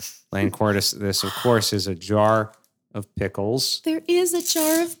Twitter. Lane Cordes, this, of course, is a jar of pickles. There is a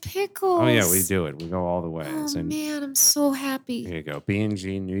jar of pickles. Oh, yeah, we do it. We go all the way. Oh, man, I'm so happy. Here you go.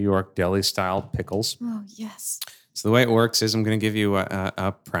 B&G New York deli-style pickles. Oh, yes. So the way it works is I'm going to give you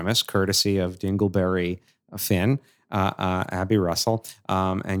a premise, courtesy of Dingleberry Finn, Abby Russell,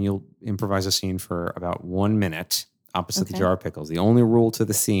 and you'll improvise a scene for about 1 minute opposite the jar of pickles. The only rule to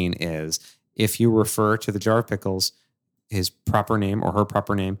the scene is if you refer to the jar of pickles, his proper name or her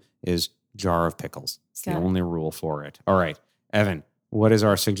proper name is Jar of Pickles. It's the only rule for it. All right, Evan, what is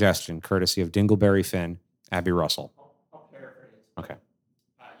our suggestion, courtesy of Dingleberry Finn, Abby Russell? I'll paraphrase. Okay.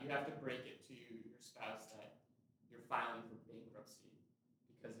 You have to break it to your spouse that you're filing for bankruptcy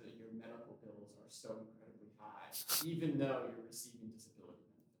because your medical bills are so incredibly high, even though you're receiving disability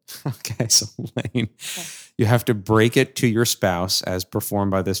benefits. Okay, so Lane, you have to break it to your spouse, as performed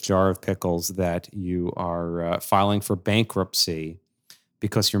by this jar of pickles, that you are filing for bankruptcy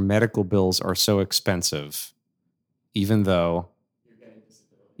because your medical bills are so expensive, even though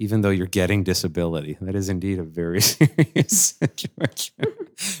you're getting disability. That is indeed a very serious situation.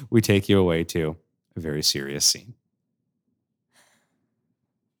 We take you away to a very serious scene.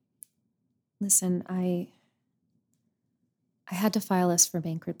 Listen, I had to file us for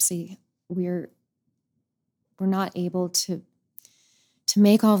bankruptcy. We're not able to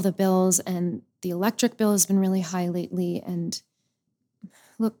make all of the bills, and the electric bill has been really high lately. And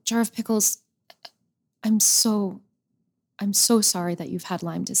look, Jar of Pickles, I'm so sorry that you've had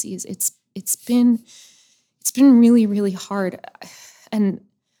Lyme disease. It's been really, really hard, and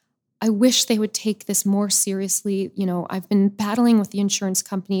I wish they would take this more seriously. You know, I've been battling with the insurance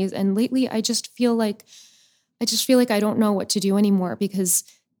companies, and lately I just feel like I don't know what to do anymore, because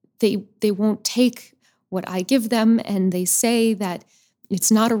they won't take what I give them, and they say that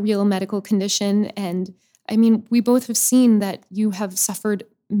it's not a real medical condition. And I mean, we both have seen that you have suffered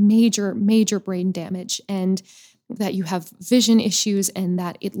major, major brain damage, and that you have vision issues, and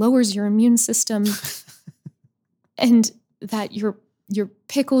that it lowers your immune system, and that your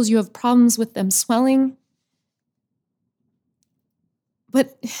pickles, you have problems with them swelling.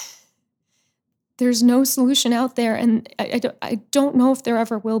 But there's no solution out there, and I don't know if there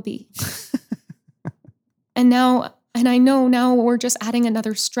ever will be. And I know now we're just adding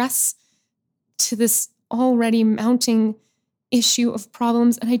another stress to this already mounting issue of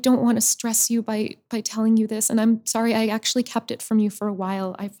problems, and I don't want to stress you by telling you this. And I'm sorry, I actually kept it from you for a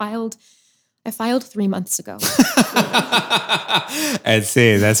while. I filed 3 months ago. And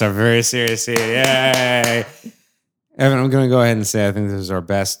see, that's a very serious scene. Yay! Evan, I'm going to go ahead and say I think this is our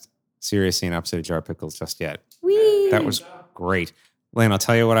best serious scene opposite of Jar of Pickles just yet. Whee! That was great. Lane, I'll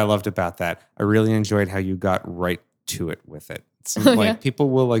tell you what I loved about that. I really enjoyed how you got right to it with it. People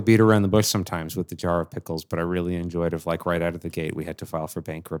will beat around the bush sometimes with the Jar of Pickles, but I really enjoyed it. Right out of the gate, we had to file for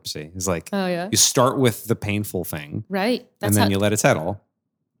bankruptcy. It's you start with the painful thing, right? And then you let it settle.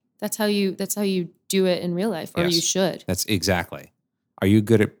 That's how you do it in real life, or you should. That's exactly. Are you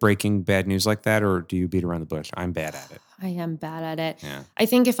good at breaking bad news like that, or do you beat around the bush? I'm bad at it. I am bad at it. Yeah. I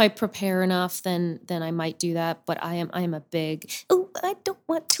think if I prepare enough, then I might do that. But I am a big, I don't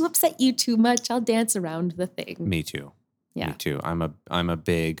want to upset you too much. I'll dance around the thing. Me too. Yeah. Me too. I'm a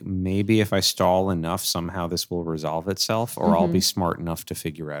big, maybe if I stall enough, somehow this will resolve itself, or I'll be smart enough to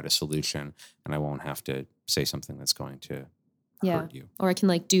figure out a solution, and I won't have to say something that's going to hurt you. Or I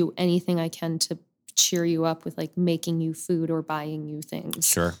can do anything I can to cheer you up with making you food or buying you things.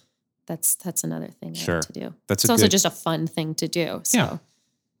 Sure. That's another thing I like to do. It's also just a fun thing to do. So.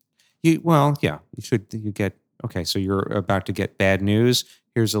 Yeah. You get, okay, so you're about to get bad news.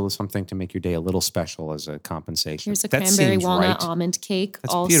 Here's something to make your day a little special as a compensation. Here's a cranberry walnut almond cake.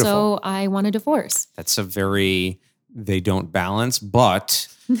 That's also, beautiful. I want a divorce. That's they don't balance, but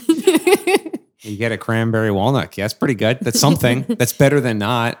you get a cranberry walnut. Yeah, that's pretty good. That's something. That's better than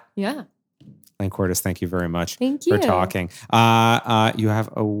not. Yeah. Lane Cordes, thank you very much for talking. You have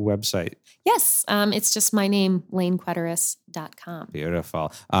a website. Yes. It's just my name, lanequeteris.com.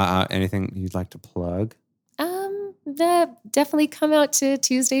 Beautiful. Anything you'd like to plug? Definitely come out to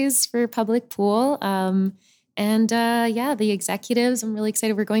Tuesdays for public pool. The executives, I'm really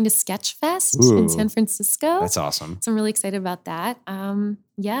excited. We're going to Sketchfest in San Francisco. That's awesome. So I'm really excited about that.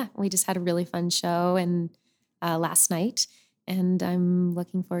 We just had a really fun show, and last night. And I'm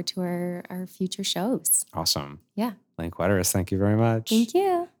looking forward to our future shows. Awesome. Yeah. Lane Quetteris, thank you very much. Thank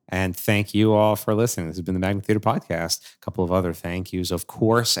you. And thank you all for listening. This has been the Magnet Theater Podcast. A couple of other thank yous, of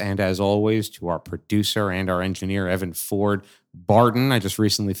course. And as always, to our producer and our engineer, Evan Ford Barden. I just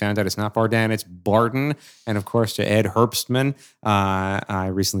recently found out it's not Barden, it's Barden. And of course, to Ed Herbstman. I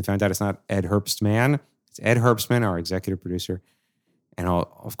recently found out it's not Ed Herbstman. It's Ed Herbstman, our executive producer. And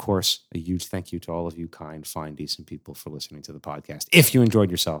of course, a huge thank you to all of you kind, fine, decent people for listening to the podcast. If you enjoyed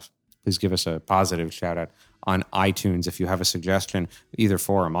yourself, please give us a positive shout out on iTunes. If you have a suggestion, either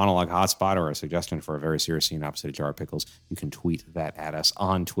for a monologue hotspot or a suggestion for a very serious scene opposite a jar of pickles, you can tweet that at us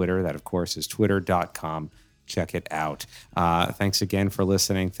on Twitter. That, of course, is twitter.com. Check it out. Thanks again for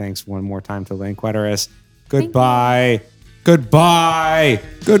listening. Thanks one more time to Lane Quetteris. Goodbye. Goodbye.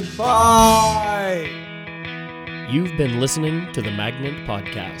 Goodbye. You've been listening to the Magnet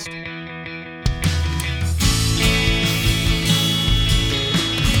Podcast.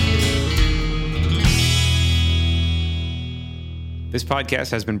 This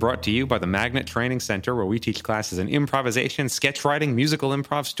podcast has been brought to you by the Magnet Training Center, where we teach classes in improvisation, sketch writing, musical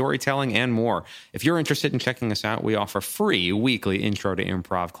improv, storytelling, and more. If you're interested in checking us out, we offer free weekly intro to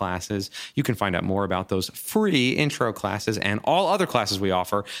improv classes. You can find out more about those free intro classes and all other classes we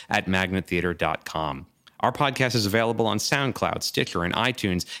offer at magnettheater.com. Our podcast is available on SoundCloud, Stitcher, and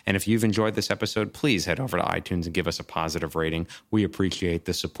iTunes. And if you've enjoyed this episode, please head over to iTunes and give us a positive rating. We appreciate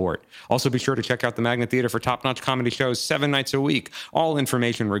the support. Also, be sure to check out the Magnet Theater for top-notch comedy shows 7 nights a week. All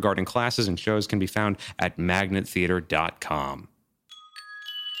information regarding classes and shows can be found at magnettheater.com.